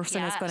that that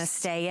person is gonna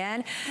stay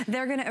in.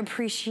 They're gonna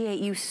appreciate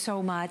you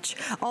so much.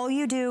 All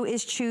you do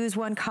is choose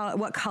what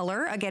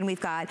color. Again,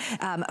 we've got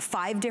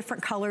 5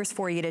 different colors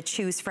for you to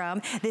choose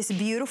from. This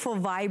beautiful,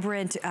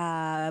 vibrant,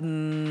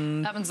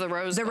 that one's the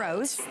rose. The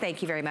rose,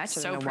 thank you very much.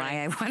 I don't know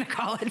why I wanna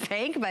call it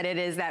pink, but it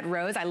is that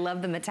rose. I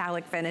love the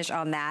metallic finish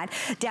on that.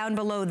 Down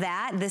below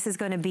that, this is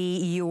gonna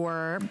be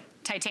your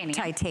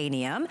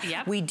titanium.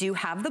 Yep. We do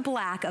have the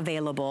black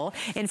available.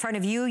 In front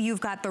of you, you've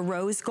got the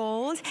rose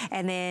gold,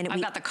 and then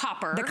I've got the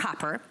copper. The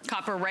copper.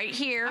 Copper right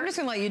here. I'm just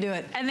gonna let you do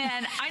it. And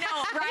then, I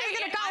know, right?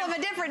 You're gonna call them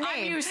a different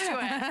name. I'm used to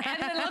it. And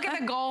then look at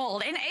the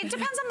gold. And it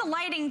depends on the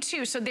lighting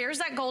too. So there's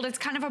that gold. It's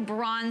kind of a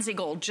bronzy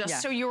gold,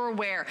 just so you're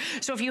aware.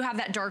 So if you have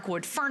that dark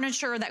wood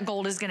furniture, that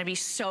gold is gonna be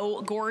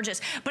so gorgeous.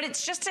 But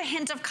it's just a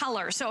hint of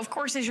color. So of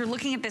course, as you're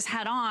looking at this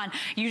head on,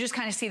 you just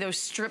kind of see those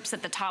strips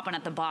at the top and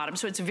at the bottom.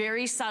 So it's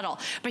very subtle.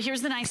 But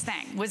here's the nice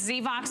thing. With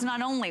ZVox,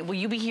 not only will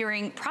you be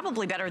hearing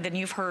probably better than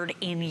you've heard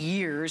in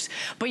years,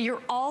 but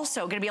you're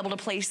also gonna be able to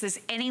place this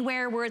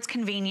anywhere where it's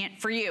convenient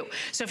for you.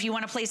 So if you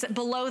wanna place it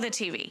below the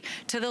TV,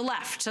 to the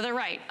left, to the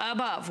right,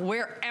 above,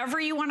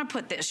 wherever you wanna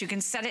put this, you can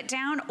set it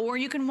down or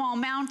you can wall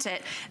mount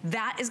it.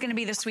 That is gonna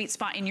be the sweet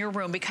spot in your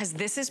room because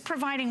this is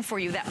providing for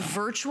you that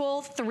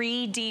virtual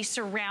 3D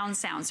surround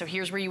sound. So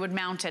here's where you would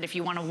mount it if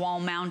you wanna wall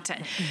mount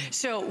it.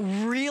 So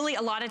really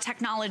a lot of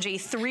technology,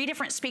 3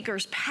 different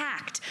speakers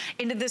packed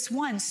into this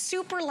one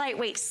super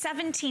lightweight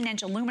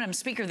 17-inch aluminum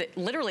speaker that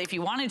literally, if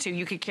you wanted to,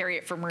 you could carry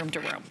it from room to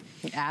room.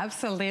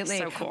 Absolutely.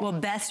 So cool. Well,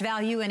 best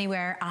value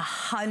anywhere,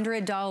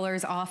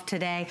 $100 off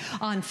today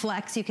on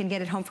Flex. You can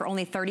get it home for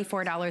only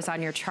 $34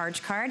 on your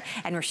charge card,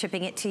 and we're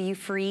shipping it to you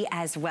free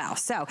as well.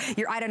 So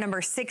your item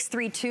number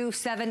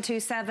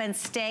 632727.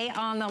 Stay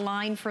on the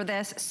line for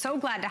this. So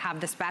glad to have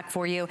this back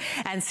for you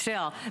and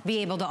still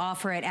be able to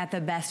offer it at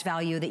the best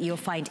value that you'll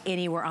find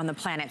anywhere on the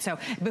planet. So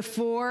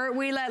before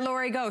we let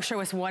Lori go,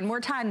 show us one more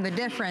time the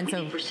difference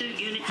of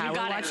how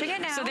we're watching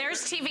it now. So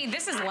there's TV.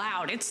 This is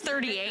loud. It's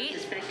 38.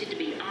 Suspected to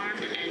be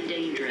armed and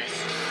dangerous.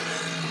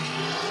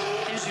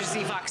 There's your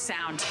ZVox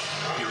sound.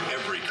 Hear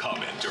every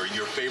comment during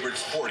your favorite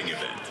sporting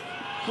event.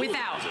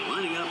 Without. Are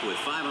lining up with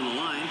 5 on the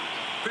line.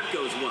 Prep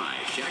goes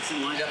wide.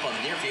 Jackson lined up on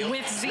the near field.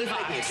 With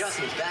ZVox. Making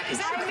adjustments back in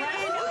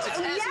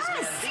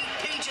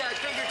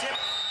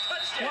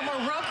One more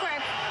real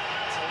quick.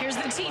 Here's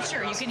the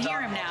teacher. You can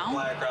hear him now.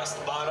 Fly across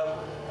the bottom.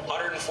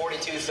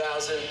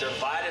 142,000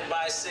 divided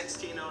by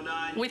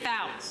 1609.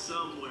 Without.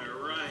 Somewhere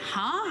right.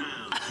 Huh?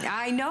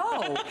 I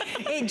know.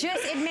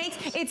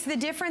 It's the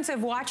difference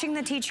of watching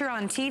the teacher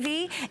on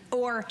TV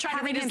or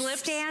having him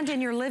stand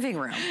in your living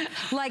room.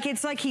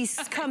 It's like he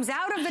comes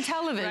out of the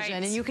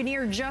television and you can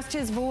hear just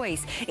his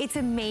voice. It's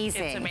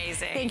amazing. It's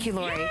amazing. Thank you,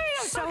 Lori. Yay,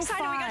 I'm so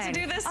excited we got to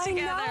do this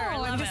together. I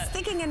know. I'm just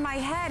thinking in my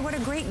head, what a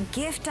great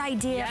gift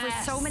idea for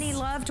so many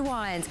loved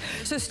ones.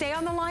 So stay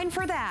on the line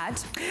for that.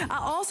 I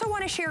also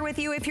want to share with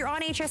you, if you're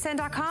on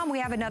hsn.com, we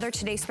have another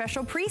Today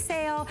Special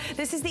pre-sale.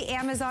 This is the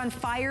Amazon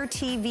Fire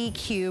TV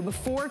Cube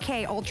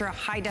 4K Ultra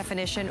High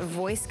Definition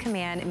Voice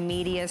Command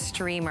Media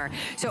Streamer.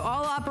 So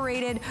all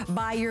operated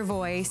by your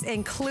voice,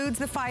 includes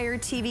the Fire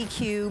TV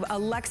Cube,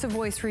 Alexa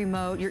voice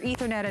remote, your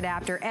Ethernet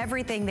adapter,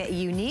 everything that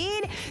you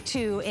need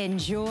to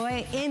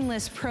enjoy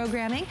endless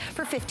programming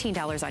for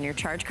 $15 on your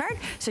charge card.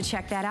 So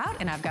check that out,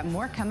 and I've got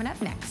more coming up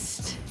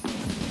next.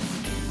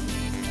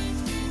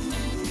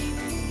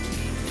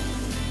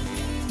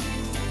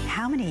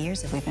 How many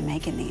years have we been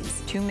making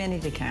these? Too many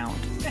to count.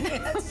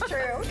 That's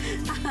true.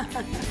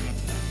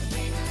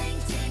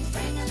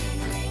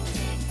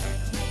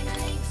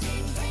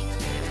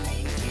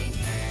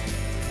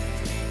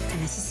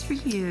 And this is for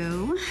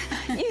you.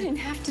 You didn't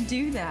have to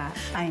do that.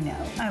 I know,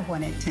 I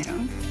wanted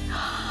to.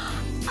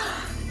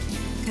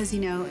 Because,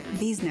 you know,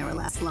 these never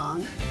last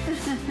long.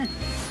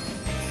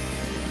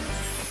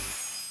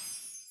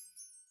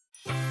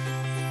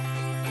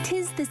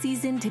 Tis the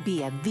season to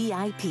be a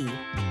VIP.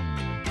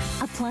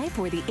 Apply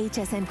for the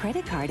HSN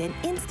credit card and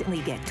instantly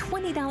get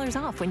 $20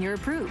 off when you're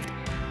approved.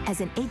 As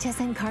an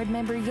HSN card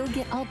member, you'll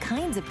get all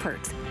kinds of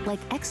perks, like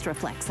extra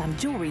flex on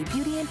jewelry,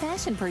 beauty, and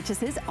fashion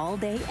purchases all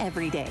day,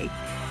 every day.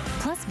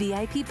 Plus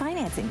VIP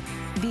financing,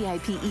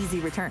 VIP easy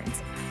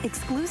returns,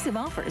 exclusive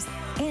offers,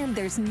 and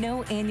there's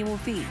no annual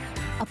fee.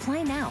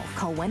 Apply now.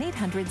 Call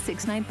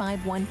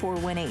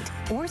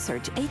 1-800-695-1418 or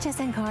search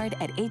HSN card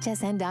at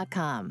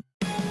hsn.com.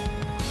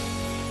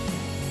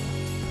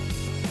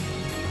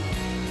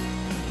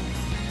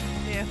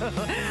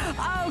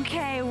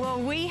 Okay, well,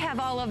 we have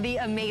all of the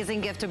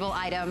amazing giftable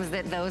items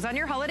that those on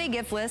your holiday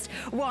gift list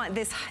want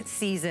this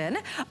season.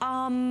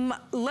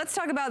 Let's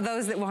talk about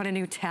those that want a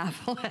new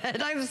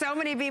tablet. I have so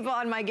many people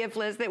on my gift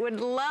list that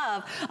would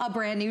love a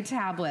brand new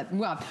tablet.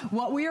 Well,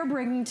 what we are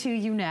bringing to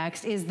you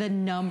next is the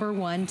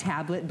 #1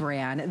 tablet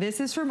brand. This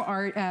is from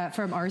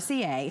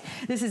RCA.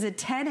 This is a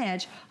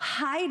 10-inch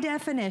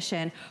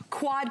high-definition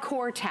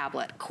quad-core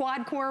tablet.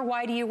 Quad-core,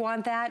 why do you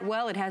want that?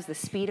 Well, it has the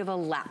speed of a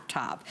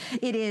laptop.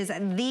 It is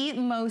the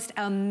most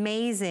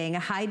amazing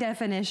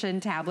high-definition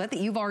tablet that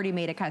you've already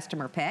made a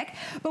customer pick.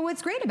 But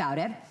what's great about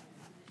it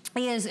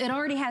is it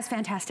already has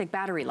fantastic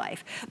battery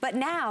life. But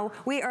now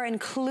we are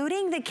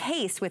including the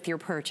case with your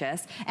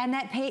purchase, and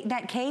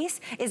that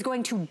case is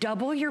going to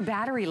double your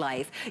battery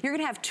life. You're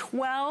gonna have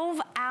 12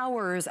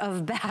 hours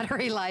of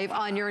battery life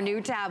on your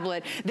new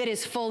tablet that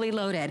is fully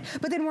loaded.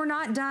 But then we're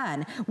not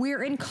done.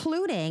 We're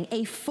including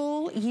a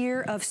full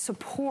year of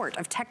support,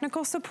 of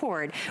technical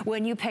support,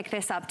 when you pick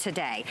this up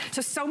today.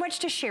 So much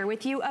to share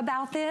with you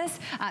about this.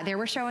 There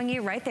we're showing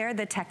you right there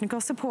the technical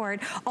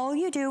support. All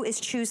you do is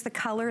choose the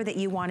color that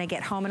you wanna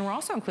get home, and we're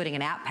also including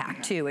an app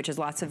pack too, which is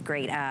lots of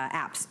great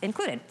apps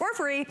included for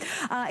free.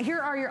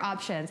 Here are your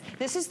options.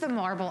 This is the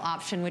marble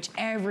option, which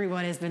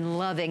everyone has been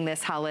loving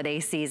this holiday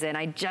season.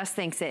 I just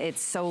think that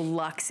it's so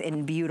luxe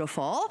and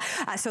beautiful.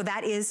 So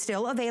that is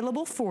still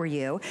available for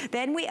you.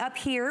 Then up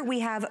here, we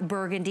have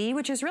burgundy,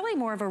 which is really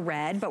more of a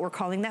red, but we're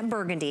calling that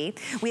burgundy.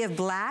 We have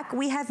black,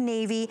 we have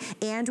navy,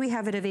 and we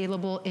have it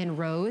available in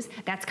rose.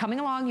 That's coming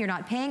along. You're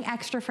not paying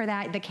extra for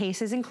that. The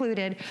case is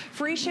included.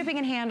 Free shipping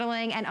and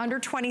handling, and under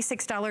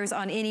 $26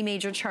 on any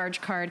major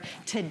charge card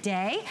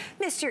today.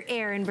 Mr.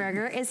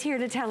 Ehrenberger is here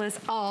to tell us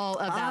all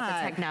about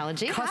the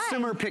technology.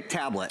 Customer pick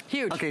tablet.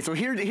 Huge. Okay, so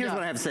here's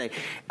what I have to say.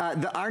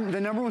 The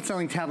 #1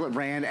 selling tablet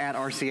brand at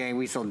RCA,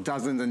 we sell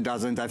dozens and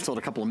dozens. I've sold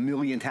a couple of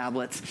million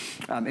tablets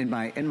in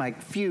my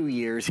few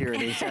years here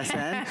at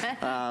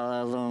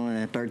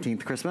HSN.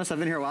 13th Christmas. I've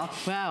been here a while.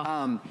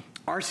 Wow.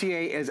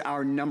 RCA is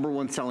our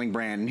 #1 selling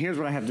brand, and here's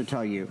what I have to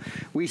tell you.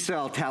 We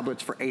sell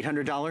tablets for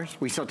 $800.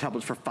 We sell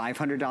tablets for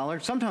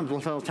 $500. Sometimes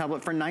we'll sell a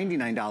tablet for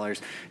 $99.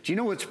 Do you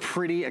know what's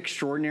pretty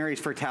extraordinary is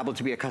for a tablet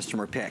to be a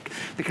customer pick?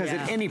 Because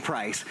at any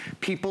price,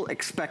 people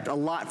expect a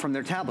lot from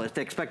their tablets.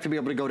 They expect to be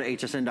able to go to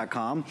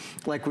hsn.com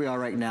like we are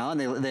right now, and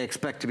they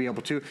expect to be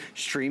able to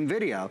stream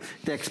video.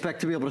 They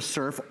expect to be able to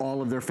surf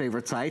all of their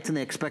favorite sites, and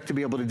they expect to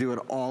be able to do it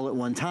all at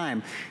one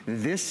time.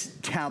 This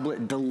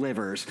tablet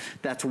delivers.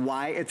 That's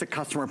why it's a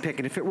customer pick.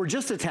 And if it were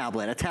just a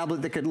tablet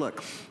that could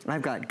look,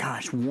 I've got,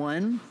 gosh,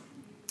 1,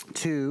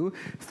 2,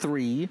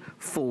 3,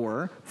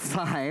 4,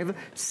 5,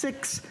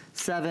 6,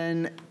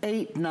 7,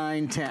 8,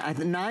 9,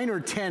 10, 9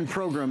 or 10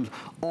 programs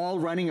all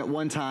running at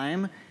one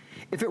time.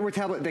 If it were a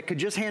tablet that could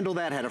just handle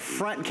that, had a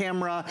front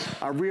camera,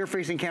 a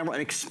rear-facing camera,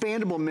 an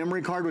expandable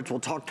memory card, which we'll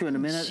talk to in a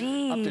minute,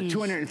 up to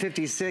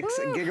 256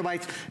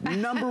 gigabytes,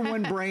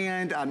 #1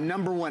 brand,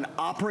 #1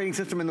 operating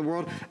system in the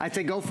world, I'd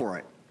say go for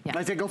it. Yeah.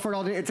 I say go for it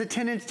all day. It's a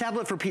 10-inch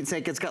tablet, for Pete's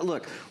sake. It's got,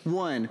 look,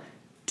 1,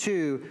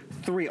 2,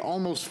 3,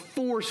 almost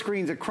 4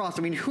 screens across.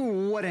 I mean,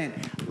 who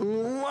wouldn't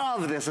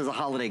love this as a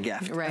holiday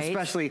gift? Right.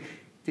 Especially,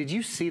 did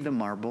you see the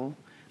marble?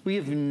 We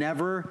have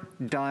never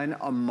done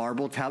a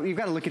marble tablet. You've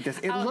got to look at this.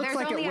 It looks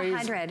like it weighs...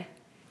 100.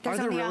 Are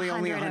there really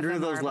only 100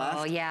 of those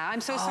left? Yeah,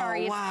 I'm so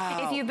sorry.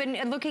 Wow. If you've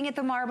been looking at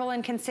the marble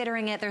and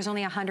considering it, there's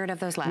only 100 of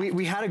those left.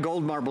 We had a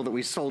gold marble that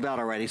we sold out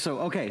already. So,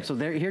 okay, so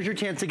here's your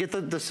chance to get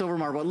the silver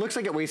marble. It looks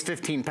like it weighs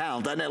 15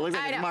 pounds, doesn't it? It looks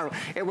like it's a marble.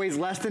 It weighs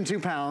less than 2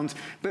 pounds,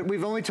 but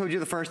we've only told you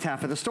the first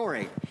half of the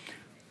story.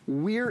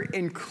 We're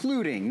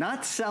including,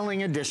 not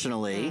selling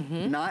additionally,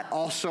 not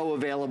also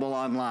available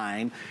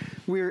online,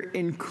 we're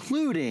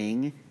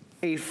including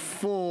a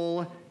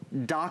full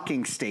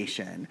docking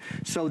station.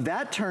 So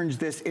that turns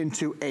this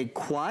into a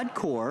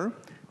quad-core,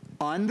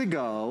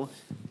 on-the-go,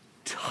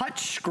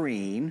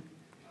 touchscreen,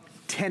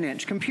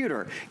 10-inch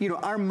computer. You know,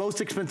 our most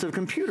expensive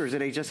computers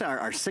at HSN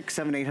are $600,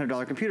 $700,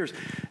 $800 computers.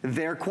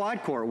 They're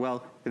quad-core.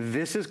 Well,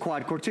 this is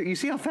quad-core too. You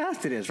see how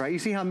fast it is, right? You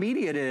see how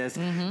immediate it is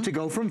to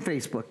go from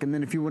Facebook. And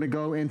then if you want to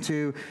go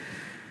into,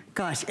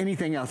 gosh,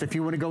 anything else, if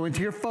you want to go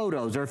into your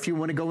photos, or if you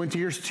want to go into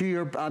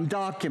your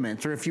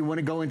documents, or if you want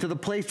to go into the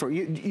Play Store.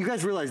 You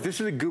guys realize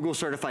this is a Google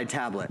certified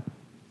tablet.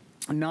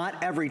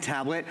 Not every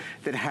tablet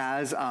that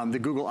has the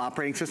Google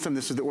operating system,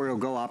 this is the Oreo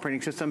Go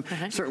operating system,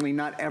 certainly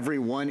not every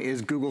one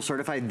is Google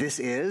certified. This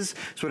is,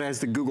 so it has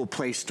the Google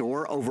Play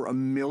Store, over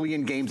 1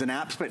 million games and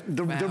apps, but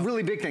the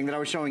really big thing that I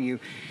was showing you,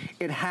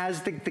 it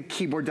has the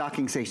keyboard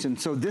docking station.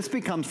 So this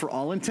becomes, for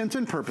all intents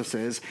and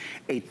purposes,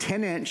 a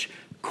 10-inch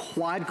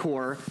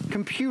quad-core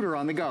computer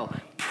on the go.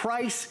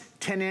 Price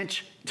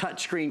 10-inch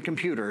touchscreen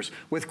computers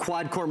with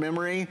quad-core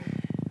memory.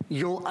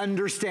 You'll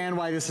understand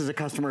why this is a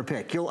customer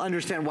pick. You'll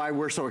understand why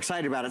we're so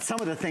excited about it. Some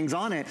of the things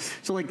on it,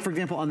 so like, for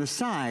example, on the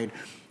side,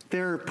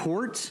 there are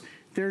ports.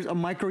 There's a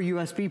micro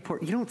USB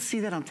port. You don't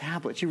see that on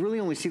tablets. You really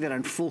only see that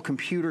on full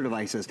computer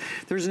devices.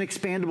 There's an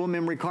expandable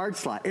memory card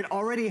slot. It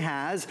already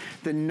has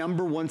the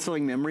 #1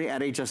 selling memory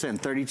at HSN,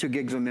 32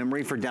 gigs of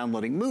memory for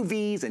downloading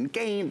movies and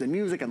games and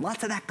music and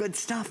lots of that good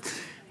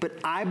stuff. But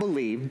I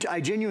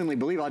genuinely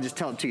believe, I'll just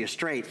tell it to you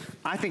straight,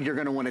 I think you're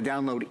gonna wanna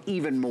download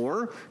even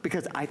more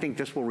because I think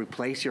this will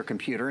replace your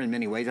computer in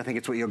many ways. I think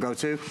it's what you'll go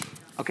to.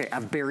 Okay,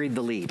 I've buried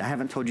the lead. I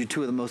haven't told you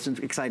two of the most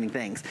exciting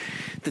things.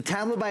 The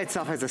tablet by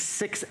itself has a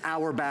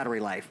 6-hour battery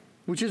life,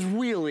 which is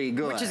really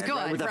good. Which is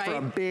good, right? For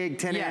a big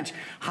 10-inch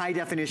high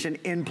definition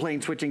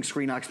in-plane switching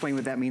screen. I'll explain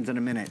what that means in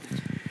a minute.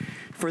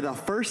 For the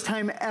first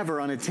time ever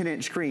on a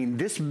 10-inch screen,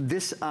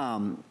 this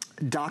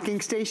docking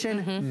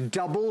station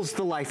doubles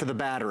the life of the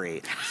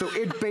battery. So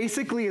it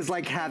basically is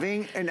like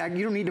having, and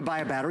you don't need to buy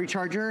a battery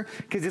charger,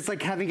 because it's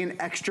like having an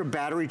extra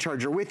battery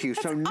charger with you.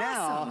 So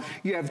now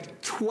you have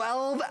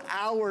 12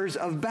 hours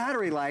of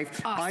battery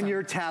life on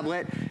your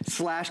tablet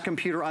 /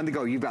 computer on the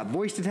go. You've got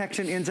voice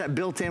detection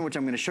built in, which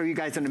I'm gonna show you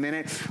guys in a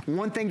minute.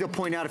 One thing to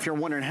point out, if you're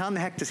wondering how in the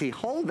heck does he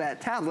hold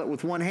that tablet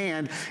with one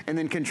hand and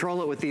then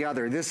control it with the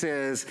other, this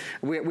is,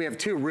 we have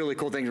two really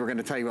cool things we're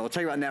gonna tell you about. I'll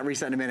tell you about Net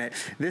Reset in a minute.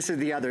 This is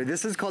the other.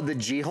 This is called the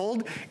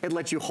G-Hold. It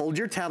lets you hold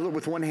your tablet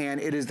with one hand.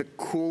 It is the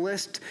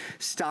coolest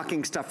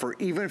stocking stuffer.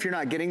 Even if you're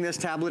not getting this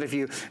tablet, if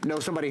you know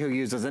somebody who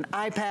uses an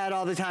iPad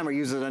all the time or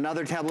uses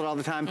another tablet all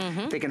the time,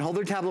 they can hold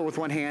their tablet with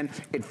one hand.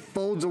 It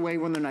folds away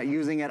when they're not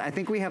using it. I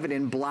think we have it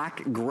in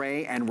black,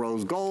 gray, and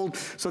rose gold.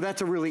 So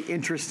that's a really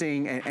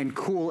interesting and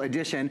cool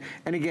addition.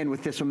 And again,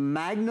 with this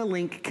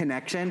MagnaLink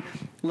connection,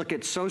 look,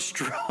 it's so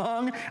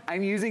strong.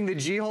 I'm using the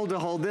G-Hold to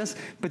hold this,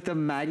 but the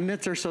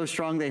magnets are so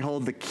strong, they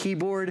hold the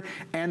keyboard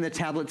and the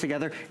tablet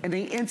together, and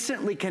they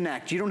instantly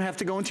connect. You don't have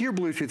to go into your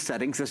Bluetooth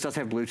settings. This does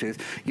have Bluetooth.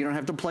 You don't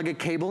have to plug a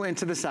cable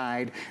into the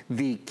side.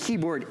 The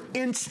keyboard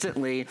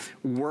instantly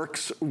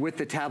works with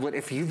the tablet.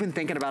 If you've been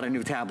thinking about a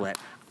new tablet,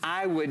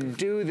 I would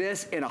do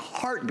this in a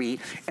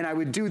heartbeat, and I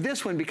would do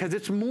this one because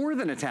it's more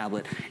than a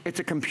tablet. It's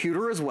a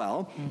computer as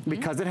well,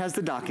 because it has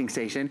the docking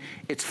station.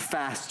 It's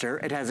faster,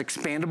 it has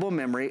expandable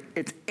memory.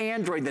 It's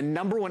Android, the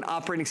 #1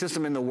 operating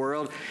system in the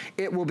world.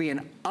 It will be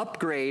an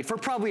upgrade for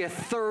probably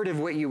 1/3 of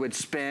what you would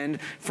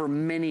spend for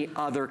many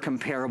other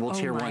comparable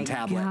tier 1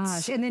 tablets.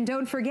 Gosh. And then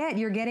don't forget,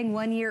 you're getting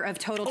 1 year of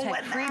Total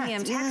Tech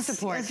Premium tech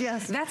support.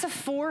 Yes. That's a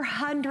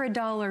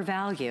 $400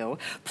 value.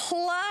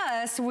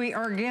 Plus, we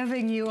are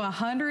giving you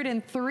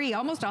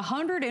almost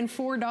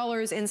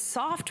 $104 in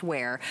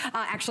software,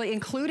 actually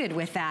included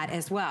with that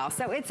as well.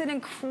 So it's an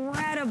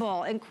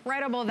incredible,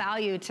 incredible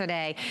value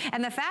today.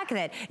 And the fact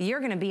that you're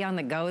gonna be on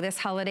the go this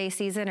holiday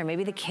season, or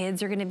maybe the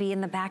kids are gonna be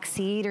in the back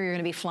seat, or you're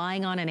gonna be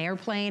flying on an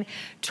airplane,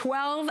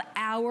 12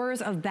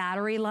 hours of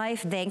battery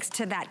life thanks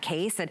to that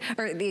case,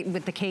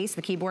 with the case,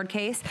 the keyboard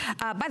case.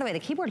 By the way, the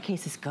keyboard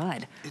case is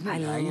good. I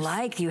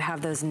like you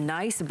have those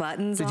nice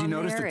buttons on there. Did you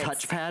notice the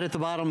touchpad at the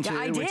bottom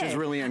too, which is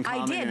really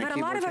uncommon? I did, but a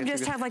lot of them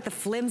just have like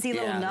the flimsy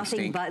little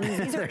nothing buttons.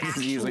 These are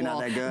usually not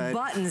that good.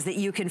 Buttons that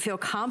you can feel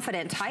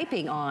confident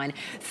typing on.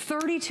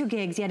 32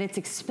 gigs, yet it's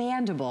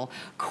expandable.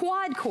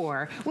 Quad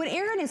core. When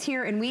Aaron is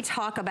here and we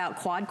talk about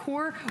quad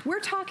core,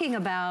 we're talking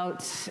about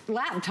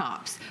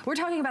laptops. We're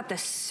talking about the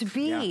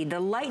speed,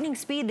 the lightning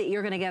speed that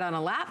you're gonna get on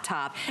a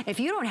laptop. If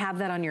you don't have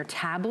that on your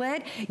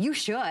tablet, you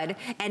should.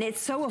 And it's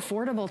so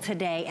affordable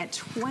today at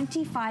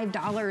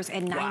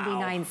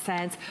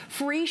 $25.99.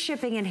 Free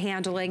shipping and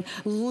handling.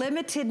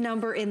 Limited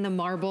number in the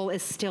marble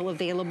is still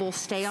available.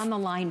 Stay on the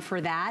line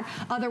for that.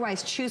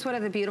 Otherwise, choose one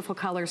of the beautiful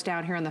colors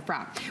down here in the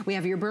front. We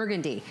have your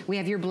burgundy, we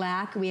have your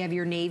black, we have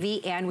your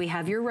navy, and we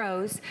have your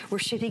rose. We're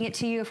shipping it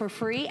to you for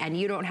free, and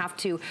you don't have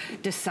to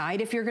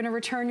decide if you're gonna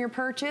return your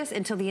purchase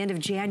until the end of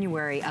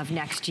January of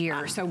next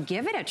year. So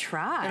give it a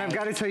try. And I've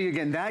got to tell you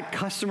again, that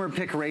customer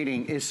pick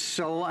rating is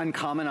so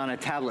uncommon on a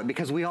tablet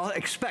because we all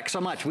expect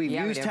so much. We've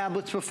used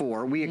tablets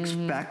before. We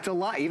expect a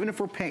lot. Even if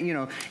we're paying,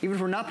 even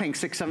if we're not paying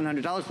 $600,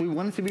 $700, we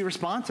want it to be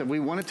responsive. We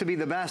want it to be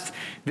the best.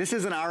 This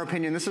isn't our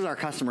opinion. This is our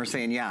customers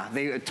saying, yeah,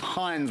 they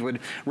tons would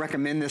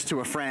recommend this to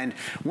a friend.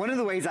 One of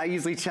the ways I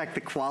usually check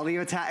the quality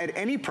of a tablet at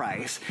any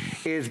price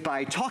is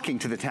by talking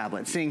to the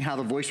tablet, seeing how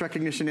the voice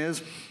recognition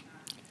is.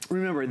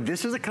 Remember,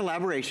 this is a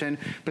collaboration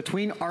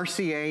between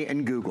RCA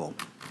and Google.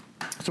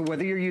 So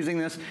whether you're using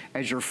this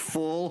as your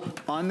full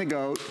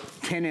on-the-go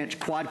 10-inch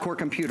quad-core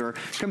computer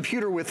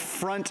with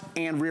front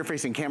and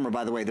rear-facing camera,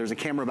 by the way, there's a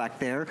camera back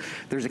there,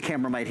 there's a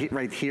camera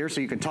right here,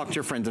 so you can talk to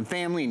your friends and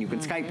family, and you can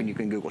Skype, and you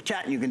can Google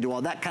Chat, and you can do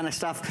all that kind of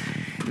stuff.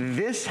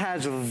 This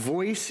has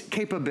voice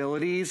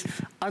capabilities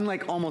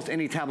unlike almost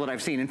any tablet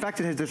I've seen. In fact,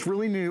 it has this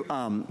really new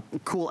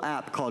cool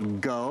app called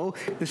Go.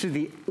 This is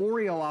the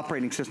Oreo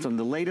operating system,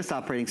 the latest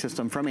operating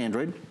system from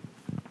Android.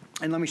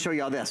 And let me show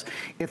you all this.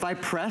 If I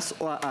press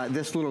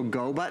this little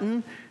Go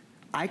button,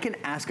 I can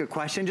ask a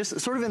question just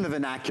sort of in the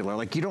vernacular.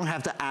 Like, you don't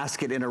have to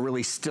ask it in a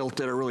really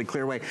stilted or really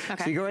clear way.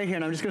 Okay. So you go right here,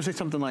 and I'm just gonna say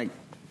something like,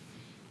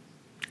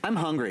 I'm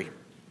hungry.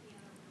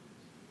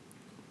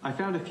 I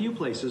found a few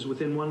places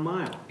within 1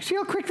 mile. See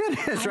how quick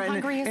that is, right?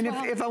 Hungry and as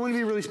well. if I want to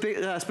be really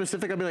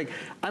specific, I'll be like,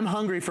 I'm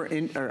hungry for,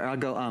 or I'll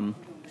go, I'm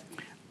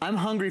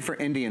hungry for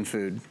Indian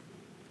food.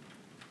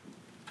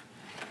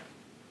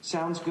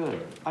 Sounds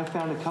good. I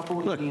found a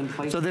couple Indian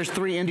places. So there's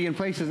 3 Indian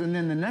places, and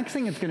then the next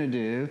thing it's gonna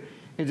do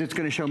is it's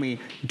gonna show me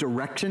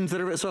directions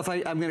that are, so if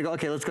I'm gonna go,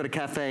 okay, let's go to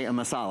Cafe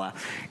Masala.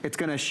 It's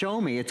gonna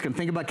show me, it's gonna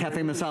think about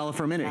Cafe Masala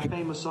for a minute.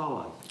 Cafe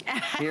Masala.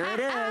 Here it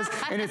is.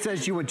 And it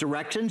says, you want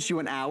directions, you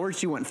want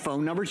hours, you want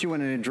phone numbers, you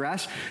want an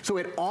address. So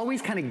it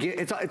always kind of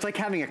it's like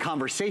having a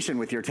conversation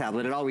with your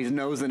tablet. It always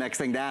knows the next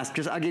thing to ask.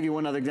 I'll give you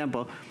one other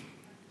example.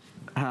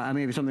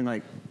 Maybe something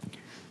like,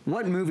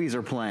 what movies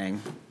are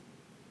playing?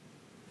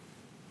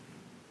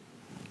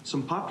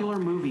 Some popular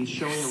movies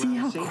showing See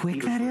how around St.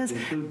 quick that is?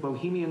 include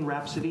Bohemian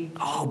Rhapsody.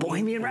 Oh,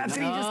 Bohemian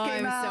Rhapsody just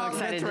came out. I'm so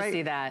excited to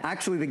see that.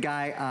 Actually, the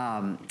guy,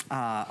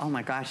 oh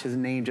my gosh, his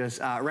name just,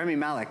 Rami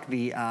Malek,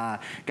 the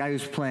guy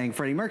who's playing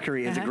Freddie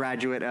Mercury, is a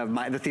graduate of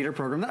the theater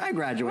program that I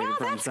graduated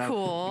from. That's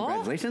cool.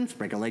 Congratulations,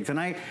 break a leg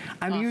tonight.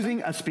 I'm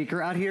using a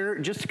speaker out here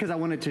just because I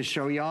wanted to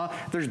show y'all.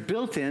 There's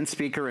built-in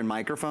speaker and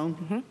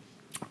microphone.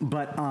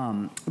 But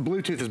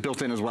Bluetooth is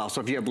built in as well.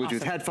 So if you have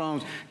Bluetooth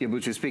headphones, you have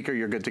Bluetooth speaker,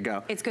 you're good to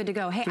go. It's good to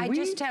go. Hey,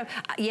 just have,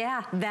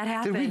 yeah, that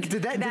happened.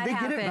 Did they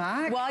get it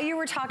back? While you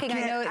were talking,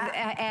 I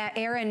know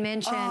Aaron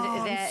mentioned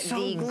that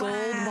the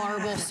gold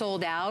marble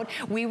sold out.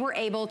 We were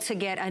able to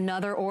get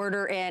another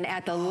order in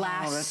at the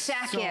last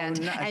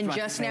second and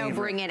just now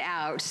bring it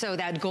out. So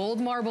that gold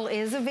marble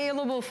is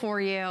available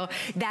for you.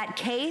 That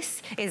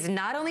case is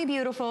not only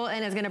beautiful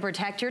and is going to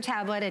protect your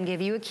tablet and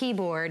give you a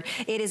keyboard,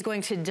 it is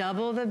going to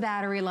double the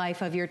battery life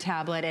of your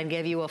tablet and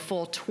give you a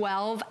full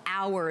 12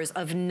 hours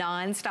of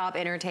non-stop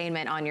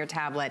entertainment on your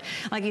tablet.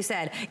 Like you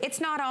said, it's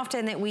not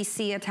often that we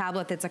see a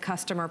tablet that's a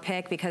customer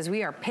pick because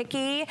we are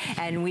picky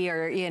and we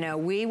are, you know,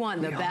 we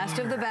want the best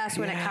of the best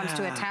when it comes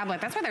to a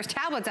tablet. That's why there's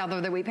tablets out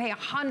there that we pay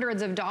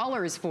hundreds of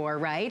dollars for,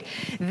 right?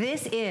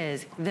 This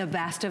is the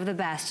best of the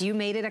best. You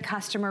made it a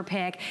customer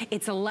pick.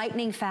 It's a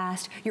lightning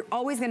fast. You're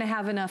always gonna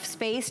have enough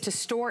space to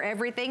store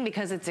everything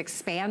because it's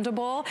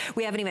expandable.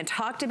 We haven't even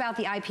talked about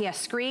the IPS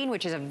screen,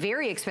 which is a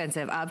very expensive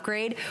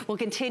upgrade. We'll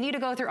continue to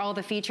go through all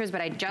the features, but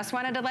I just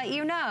wanted to let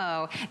you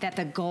know that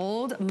the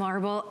gold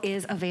marble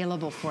is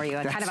available for you.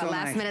 And kind of a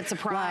last minute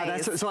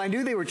surprise. Wow, so I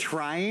knew they were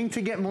trying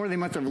to get more. They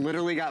must have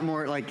literally got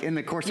more like in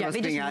the course of us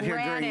being out here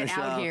during the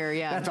show.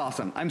 That's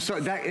awesome. I'm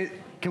so,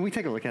 can we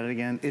take a look at it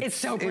again? It's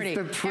so pretty. It's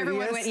the prettiest.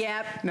 Everyone went,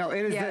 yep. No,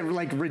 it is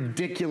like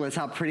ridiculous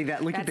how pretty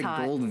that. Look at the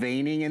gold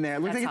veining in there.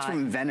 It looks like it's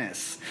from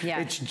Venice. Yeah.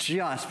 It's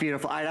just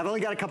beautiful. All right, I've only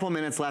got a couple of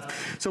minutes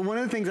left. So one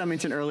of the things I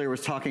mentioned earlier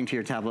was talking to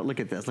your tablet. Look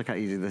at this. Look how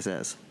easy this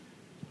is.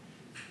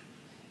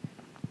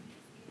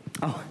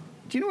 Oh,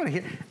 do you know what I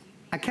hear?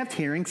 I kept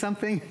hearing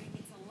something.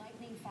 It's a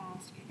lightning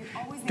fast. You're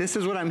always This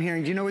is what I'm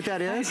hearing. Do you know what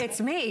that is? It's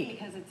me.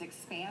 Because it's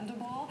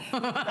expandable.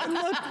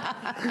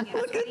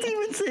 Look, it's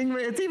even saying,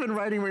 it's even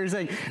writing what you're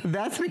saying.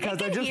 That's because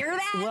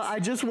I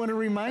just want to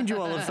remind you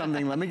all of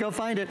something. Let me go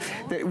find it.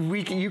 That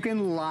you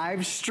can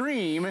live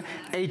stream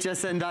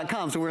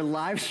hsn.com. So we're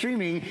live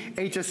streaming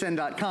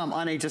hsn.com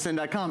on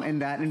hsn.com,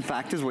 and that in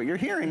fact is what you're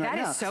hearing right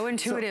now. That is so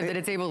intuitive that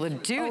it's able to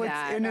do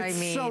that. And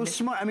it's so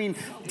smart. I mean,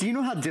 do you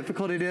know how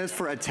difficult it is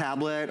for a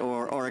tablet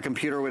or a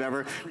computer or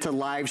whatever to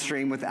live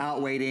stream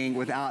without waiting,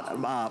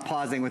 without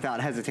pausing,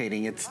 without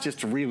hesitating? It's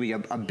just really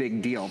a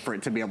big deal for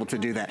it to be able to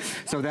do that.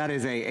 So that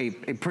is a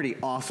pretty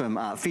awesome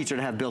feature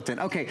to have built in.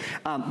 Okay,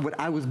 what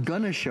I was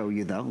gonna show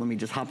you though, let me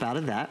just hop out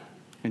of that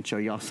and show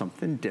y'all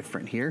something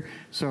different here.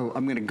 So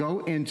I'm gonna go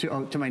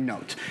into to my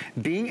notes.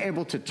 Being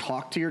able to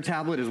talk to your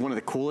tablet is one of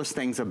the coolest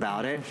things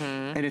about it,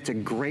 and it's a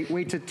great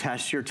way to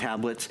test your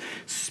tablet's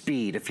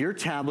speed. If your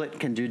tablet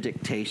can do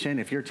dictation,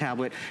 if your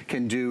tablet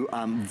can do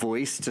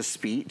voice to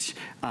speech,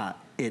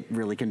 it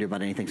really can do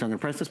about anything. So I'm gonna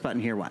press this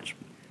button here, watch.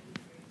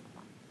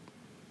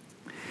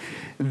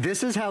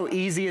 This is how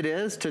easy it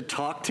is to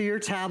talk to your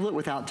tablet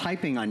without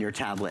typing on your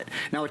tablet.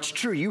 Now it's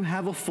true, you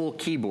have a full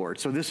keyboard,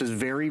 so this is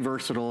very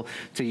versatile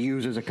to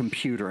use as a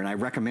computer, and I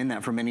recommend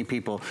that for many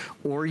people.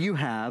 Or you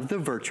have the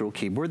virtual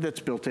keyboard that's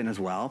built in as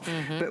well.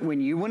 But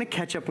when you want to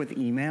catch up with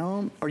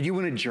email, or you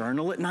want to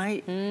journal at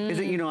night, is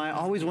it, you know, I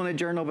always want to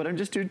journal, but I'm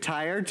just too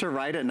tired to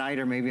write at night,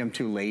 or maybe I'm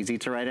too lazy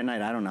to write at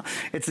night, I don't know.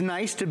 It's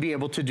nice to be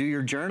able to do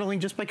your journaling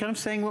just by kind of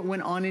saying what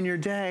went on in your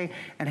day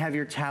and have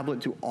your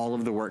tablet do all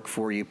of the work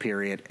for you,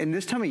 period. And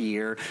this time of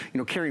year, you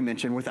know, Carrie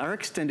mentioned with our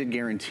extended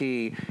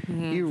guarantee,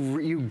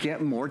 you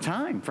get more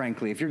time,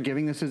 frankly. If you're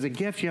giving this as a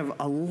gift, you have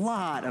a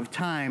lot of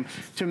time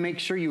to make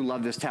sure you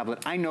love this tablet.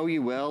 I know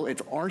you will.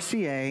 It's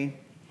RCA.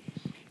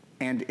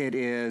 And it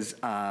is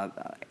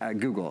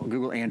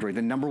Google Android,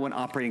 the #1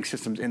 operating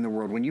systems in the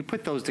world. When you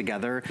put those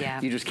together,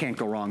 you just can't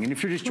go wrong. And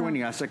if you're just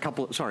joining us,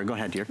 sorry, go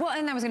ahead, dear. Well,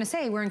 and I was gonna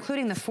say, we're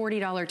including the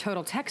 $40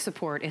 total tech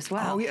support as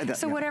well. Oh, yeah.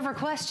 So whatever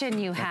question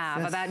you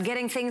have about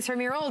getting things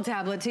from your old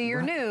tablet to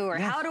your new, or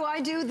how do I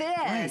do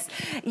this?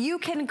 You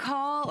can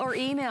call or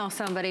email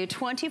somebody.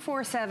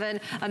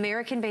 24/7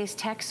 American-based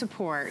tech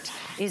support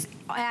is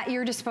at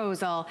your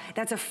disposal.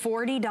 That's a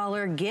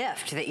 $40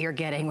 gift that you're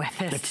getting with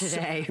this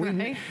today,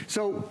 right?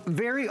 So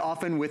very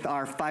often with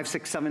our $500,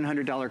 $600,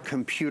 $700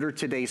 Computer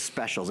Today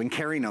specials, and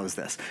Carrie knows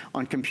this,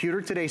 on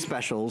Computer Today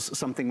specials,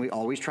 something we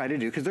always try to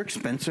do, because they're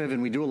expensive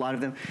and we do a lot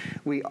of them,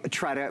 we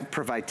try to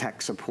provide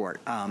tech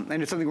support. And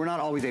it's something we're not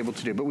always able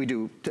to do, but we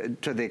do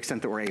to the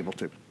extent that we're able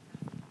to.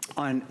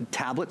 on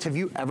tablets. Have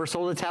you ever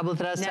sold a tablet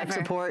that has tech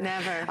support?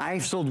 Never.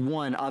 I've sold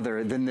one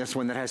other than this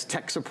one that has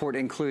tech support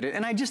included.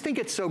 And I just think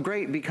it's so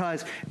great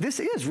because this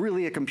is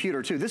really a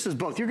computer too. This is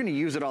both. You're gonna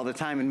use it all the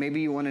time, and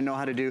maybe you wanna know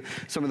how to do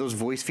some of those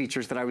voice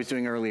features that I was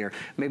doing earlier.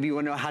 Maybe you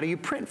wanna know how do you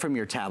print from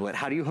your tablet?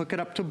 How do you hook it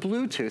up to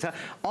Bluetooth?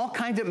 All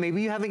kinds of,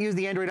 maybe you haven't used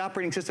the Android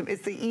operating system.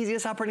 It's the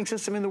easiest operating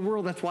system in the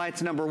world. That's why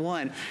it's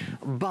 #1.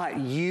 But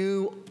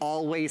you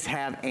always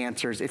have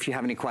answers if you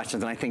have any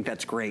questions, and I think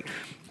that's great.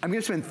 I'm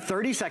gonna spend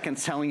 30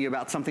 seconds telling you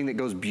about something that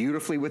goes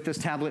beautifully with this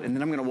tablet, and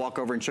then I'm gonna walk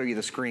over and show you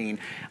the screen.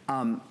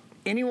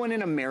 Anyone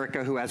in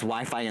America who has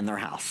Wi-Fi in their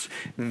house,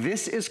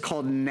 this is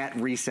called Net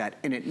Reset,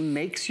 and it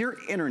makes your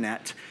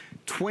internet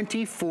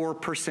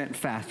 24%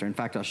 faster. In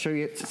fact, I'll show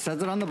you, it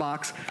says it on the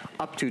box,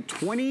 up to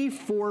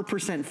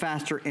 24%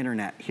 faster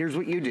internet. Here's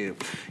what you do.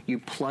 You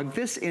plug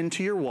this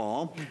into your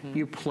wall,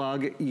 you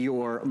plug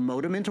your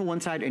modem into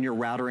one side and your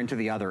router into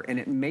the other, and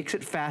it makes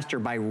it faster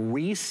by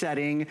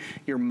resetting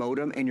your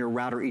modem and your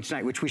router each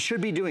night, which we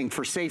should be doing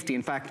for safety.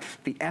 In fact,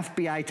 the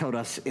FBI told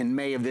us in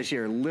May of this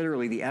year,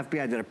 literally the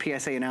FBI did a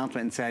PSA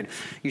announcement and said,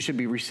 you should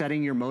be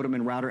resetting your modem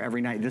and router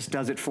every night. This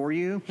does it for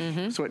you,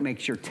 so it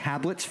makes your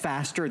tablets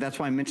faster. That's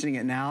why I'm mentioning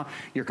it now.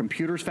 Your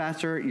computer's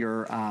faster,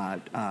 your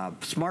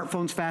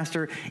smartphone's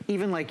faster,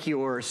 even like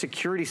your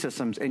security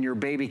systems and your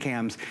baby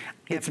cams.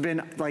 It's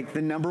been like the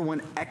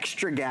 #1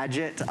 extra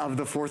gadget of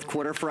the 4th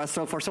quarter for us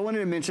so far. So I wanted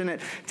to mention it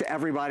to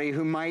everybody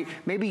who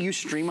maybe you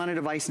stream on a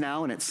device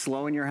now and it's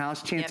slow in your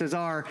house. Chances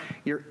are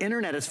your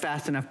internet is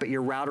fast enough, but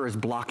your router is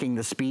blocking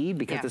the speed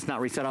because it's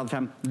not reset all the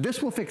time.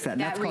 This will fix that.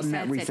 And that's called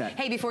Net Reset.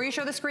 Hey, before you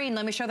show the screen,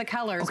 let me show the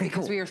colors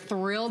because we are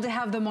thrilled to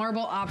have the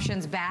marble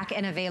options back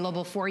and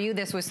available for you.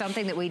 This was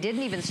something that we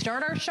didn't even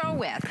start our show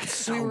with.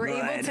 So we were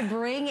able to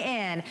bring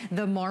in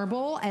the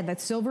marble and the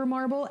silver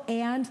marble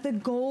and the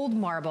gold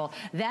marble.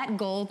 That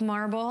gold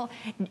marble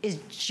is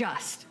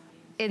just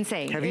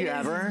insane. Have you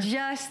ever? It's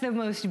just the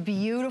most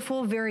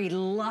beautiful, very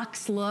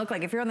luxe look.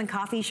 Like if you're in the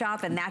coffee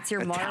shop and that's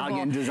your marble.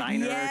 Italian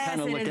designer kind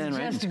of looking,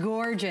 right? It's just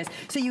gorgeous.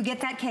 So you get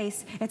that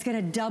case. It's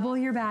gonna double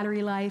your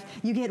battery life.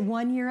 You get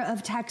 1 year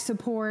of tech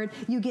support.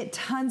 You get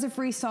tons of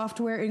free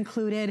software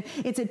included.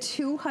 It's a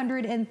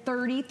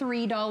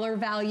 $233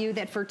 value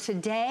that for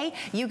today,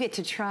 you get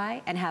to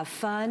try and have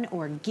fun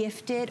or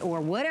gift it or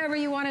whatever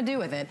you wanna do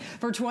with it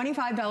for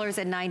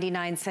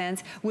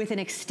 $25.99 with an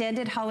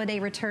extended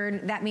holiday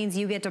return. That means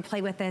you get to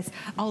play with this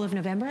all of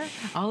November,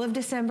 all of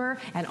December,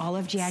 and all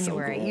of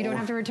January. So cool. You don't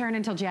have to return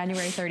until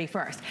January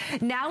 31st.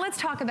 Now let's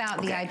talk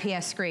about the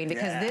IPS screen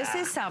because this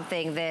is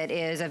something that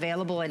is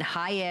available in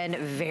high-end,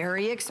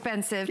 very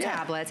expensive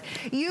tablets.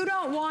 You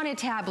don't want a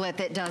tablet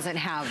that doesn't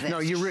have this. No,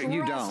 you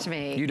don't. Trust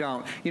me. You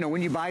don't. You know,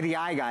 when you buy the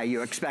iGuy,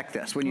 you expect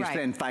this. When you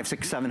spend $500,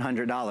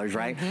 $600, $700,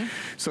 right?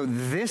 So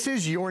this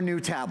is your new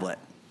tablet.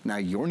 Now,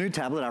 your new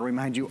tablet, I'll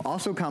remind you,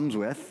 also comes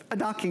with a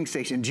docking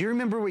station. Do you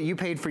remember what you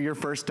paid for your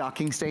first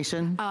docking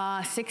station?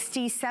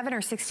 67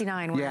 or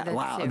 69. Yeah,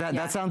 wow,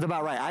 that sounds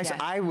about right.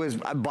 I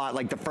bought,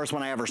 like, the first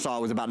one I ever saw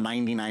was about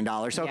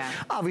 $99. So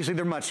obviously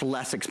they're much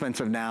less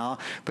expensive now,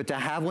 but to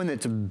have one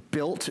that's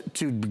built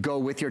to go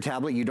with your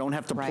tablet, you don't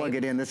have to plug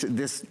it in.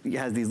 This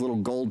has these little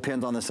gold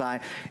pins on the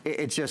side.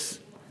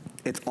 It's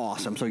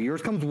awesome. So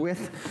yours comes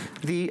with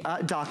the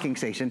docking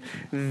station.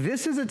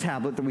 This is a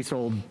tablet that we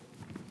sold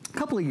a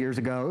couple of years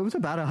ago. It was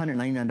about a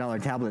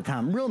 $199 tablet at the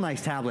time. Real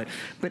nice tablet,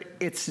 but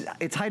it's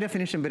high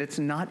definition, but it's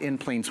not in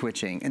plane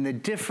switching. And the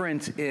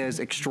difference is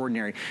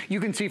extraordinary.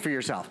 You can see for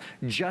yourself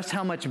just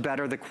how much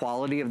better the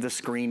quality of the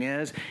screen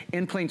is.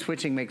 In plane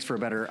switching makes for a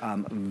better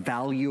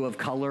value of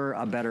color,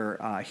 a better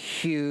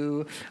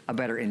hue, a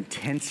better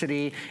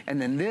intensity.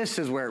 And then this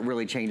is where it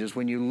really changes.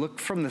 When you look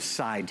from the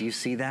side, do you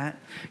see that?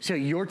 So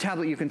your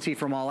tablet you can see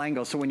from all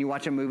angles. So when you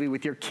watch a movie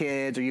with your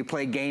kids or you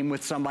play a game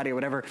with somebody or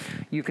whatever,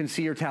 you can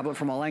see your tablet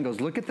from all angles.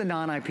 Look at the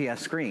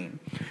non-IPS screen,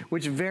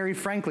 which very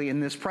frankly in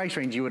this price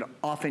range you would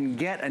often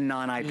get a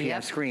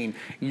non-IPS screen.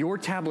 Your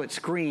tablet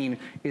screen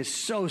is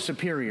so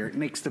superior. It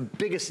makes the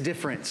biggest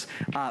difference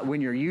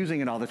when you're using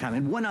it all the time.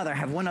 And one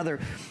other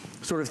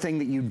sort of thing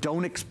that you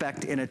don't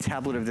expect in a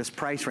tablet of this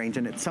price range,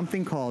 and it's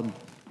something called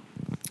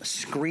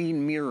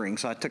screen mirroring.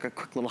 So I took a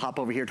quick little hop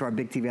over here to our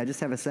big TV. I just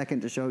have a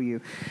second to show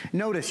you.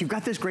 Notice you've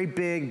got this great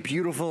big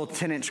beautiful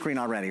 10-inch screen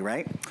already,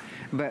 right?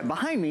 But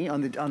behind me on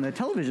the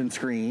television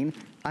screen,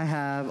 I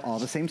have all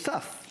the same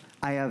stuff.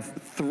 I have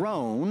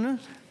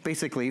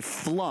basically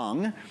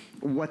flung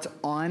what's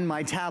on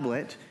my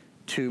tablet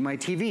to my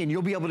TV, and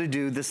you'll be able to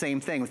do the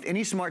same thing with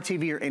any smart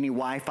TV or any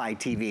Wi-Fi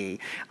TV.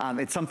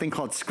 It's something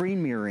called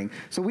screen mirroring.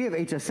 So we have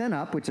HSN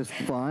up, which is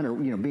fun, or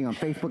being on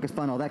Facebook is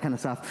fun, all that kind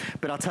of stuff.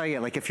 But I'll tell you,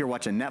 like if you're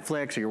watching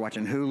Netflix or you're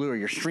watching Hulu or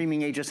you're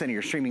streaming HSN or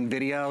you're streaming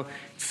video,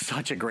 it's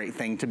such a great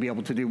thing to be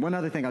able to do. One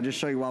other thing I'll just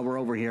show you while we're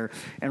over here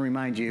and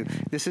remind you,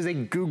 this is a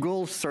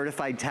Google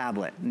certified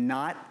tablet.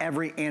 Not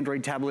every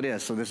Android tablet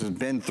is. So this has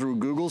been through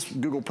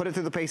Google put it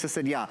through the paces,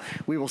 said, yeah,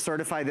 we will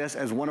certify this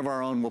as one of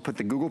our own. We'll put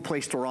the Google Play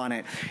Store on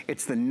it. It's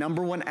It's the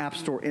 #1 app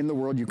store in the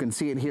world. You can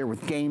see it here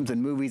with games and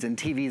movies and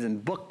TVs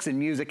and books and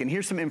music. And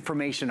here's some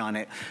information on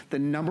it. The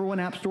 #1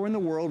 app store in the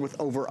world with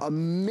over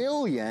 1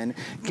 million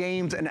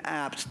games and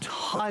apps,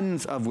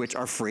 tons of which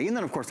are free. And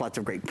then, of course, lots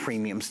of great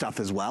premium stuff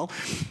as well.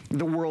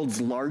 The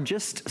world's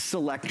largest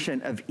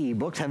selection of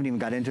ebooks. Haven't even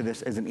got into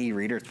this as an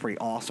e-reader. It's pretty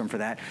awesome for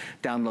that.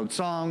 Download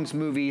songs,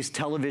 movies,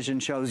 television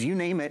shows, you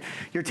name it.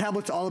 Your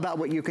tablet's all about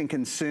what you can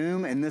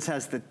consume, and this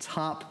has the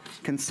top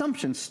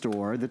consumption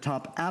store, the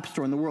top app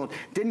store in the world.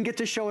 Didn't get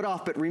to show it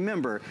off, but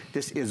remember,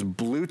 this is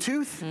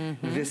Bluetooth,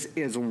 this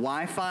is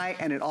Wi-Fi,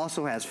 and it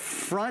also has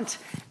front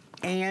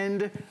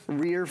and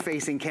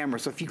rear-facing camera.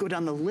 So if you go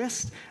down the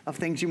list of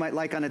things you might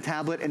like on a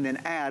tablet and then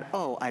add,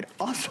 oh, I'd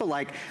also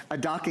like a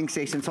docking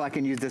station so I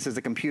can use this as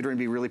a computer and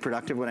be really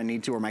productive when I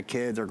need to, or my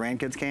kids or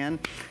grandkids can.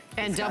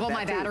 And double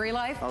my battery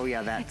life. Oh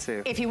yeah, that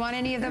too. If you want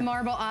any of the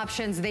marble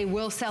options, they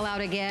will sell out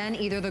again.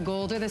 Either the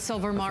gold or the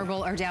silver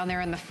marble are down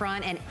there in the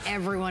front, and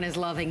everyone is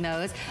loving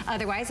those.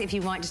 Otherwise, if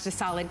you want just a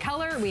solid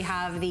color, we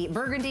have the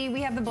burgundy,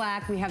 we have the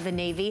black, we have the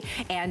navy,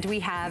 and we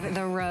have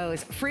the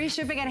rose. Free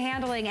shipping and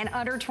handling, and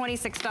under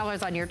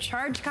 $26 on your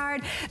charge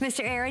card.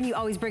 Mr. Aaron, you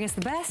always bring us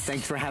the best.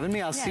 Thanks for having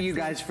me. I'll see you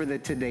guys for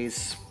today's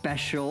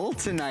special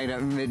tonight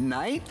at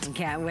midnight.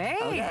 Can't wait.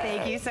 Okay.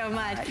 Thank you so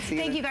much. Right,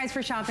 thank you guys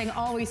for shopping.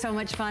 Always so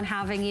much fun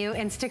having you.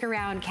 And stick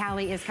around.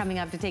 Callie is coming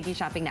up to take you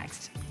shopping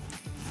next.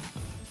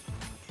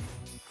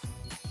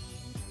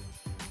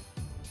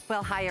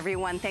 Well, hi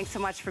everyone. Thanks so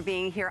much for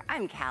being here.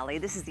 I'm Callie.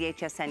 This is the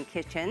HSN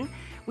Kitchen.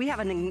 We have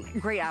a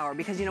great hour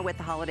because, you know, with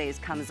the holidays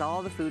comes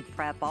all the food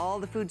prep, all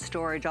the food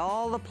storage,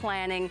 all the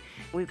planning.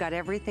 We've got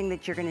everything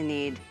that you're going to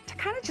need to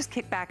kind of just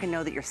kick back and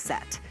know that you're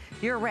set.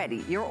 You're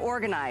ready, you're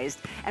organized.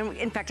 And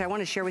in fact, I want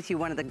to share with you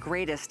one of the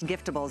greatest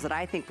giftables that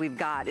I think we've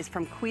got is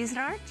from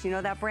Cuisinart. Do you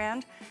know that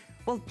brand?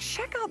 Well,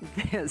 check out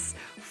this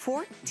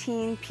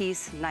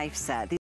 14-piece knife set.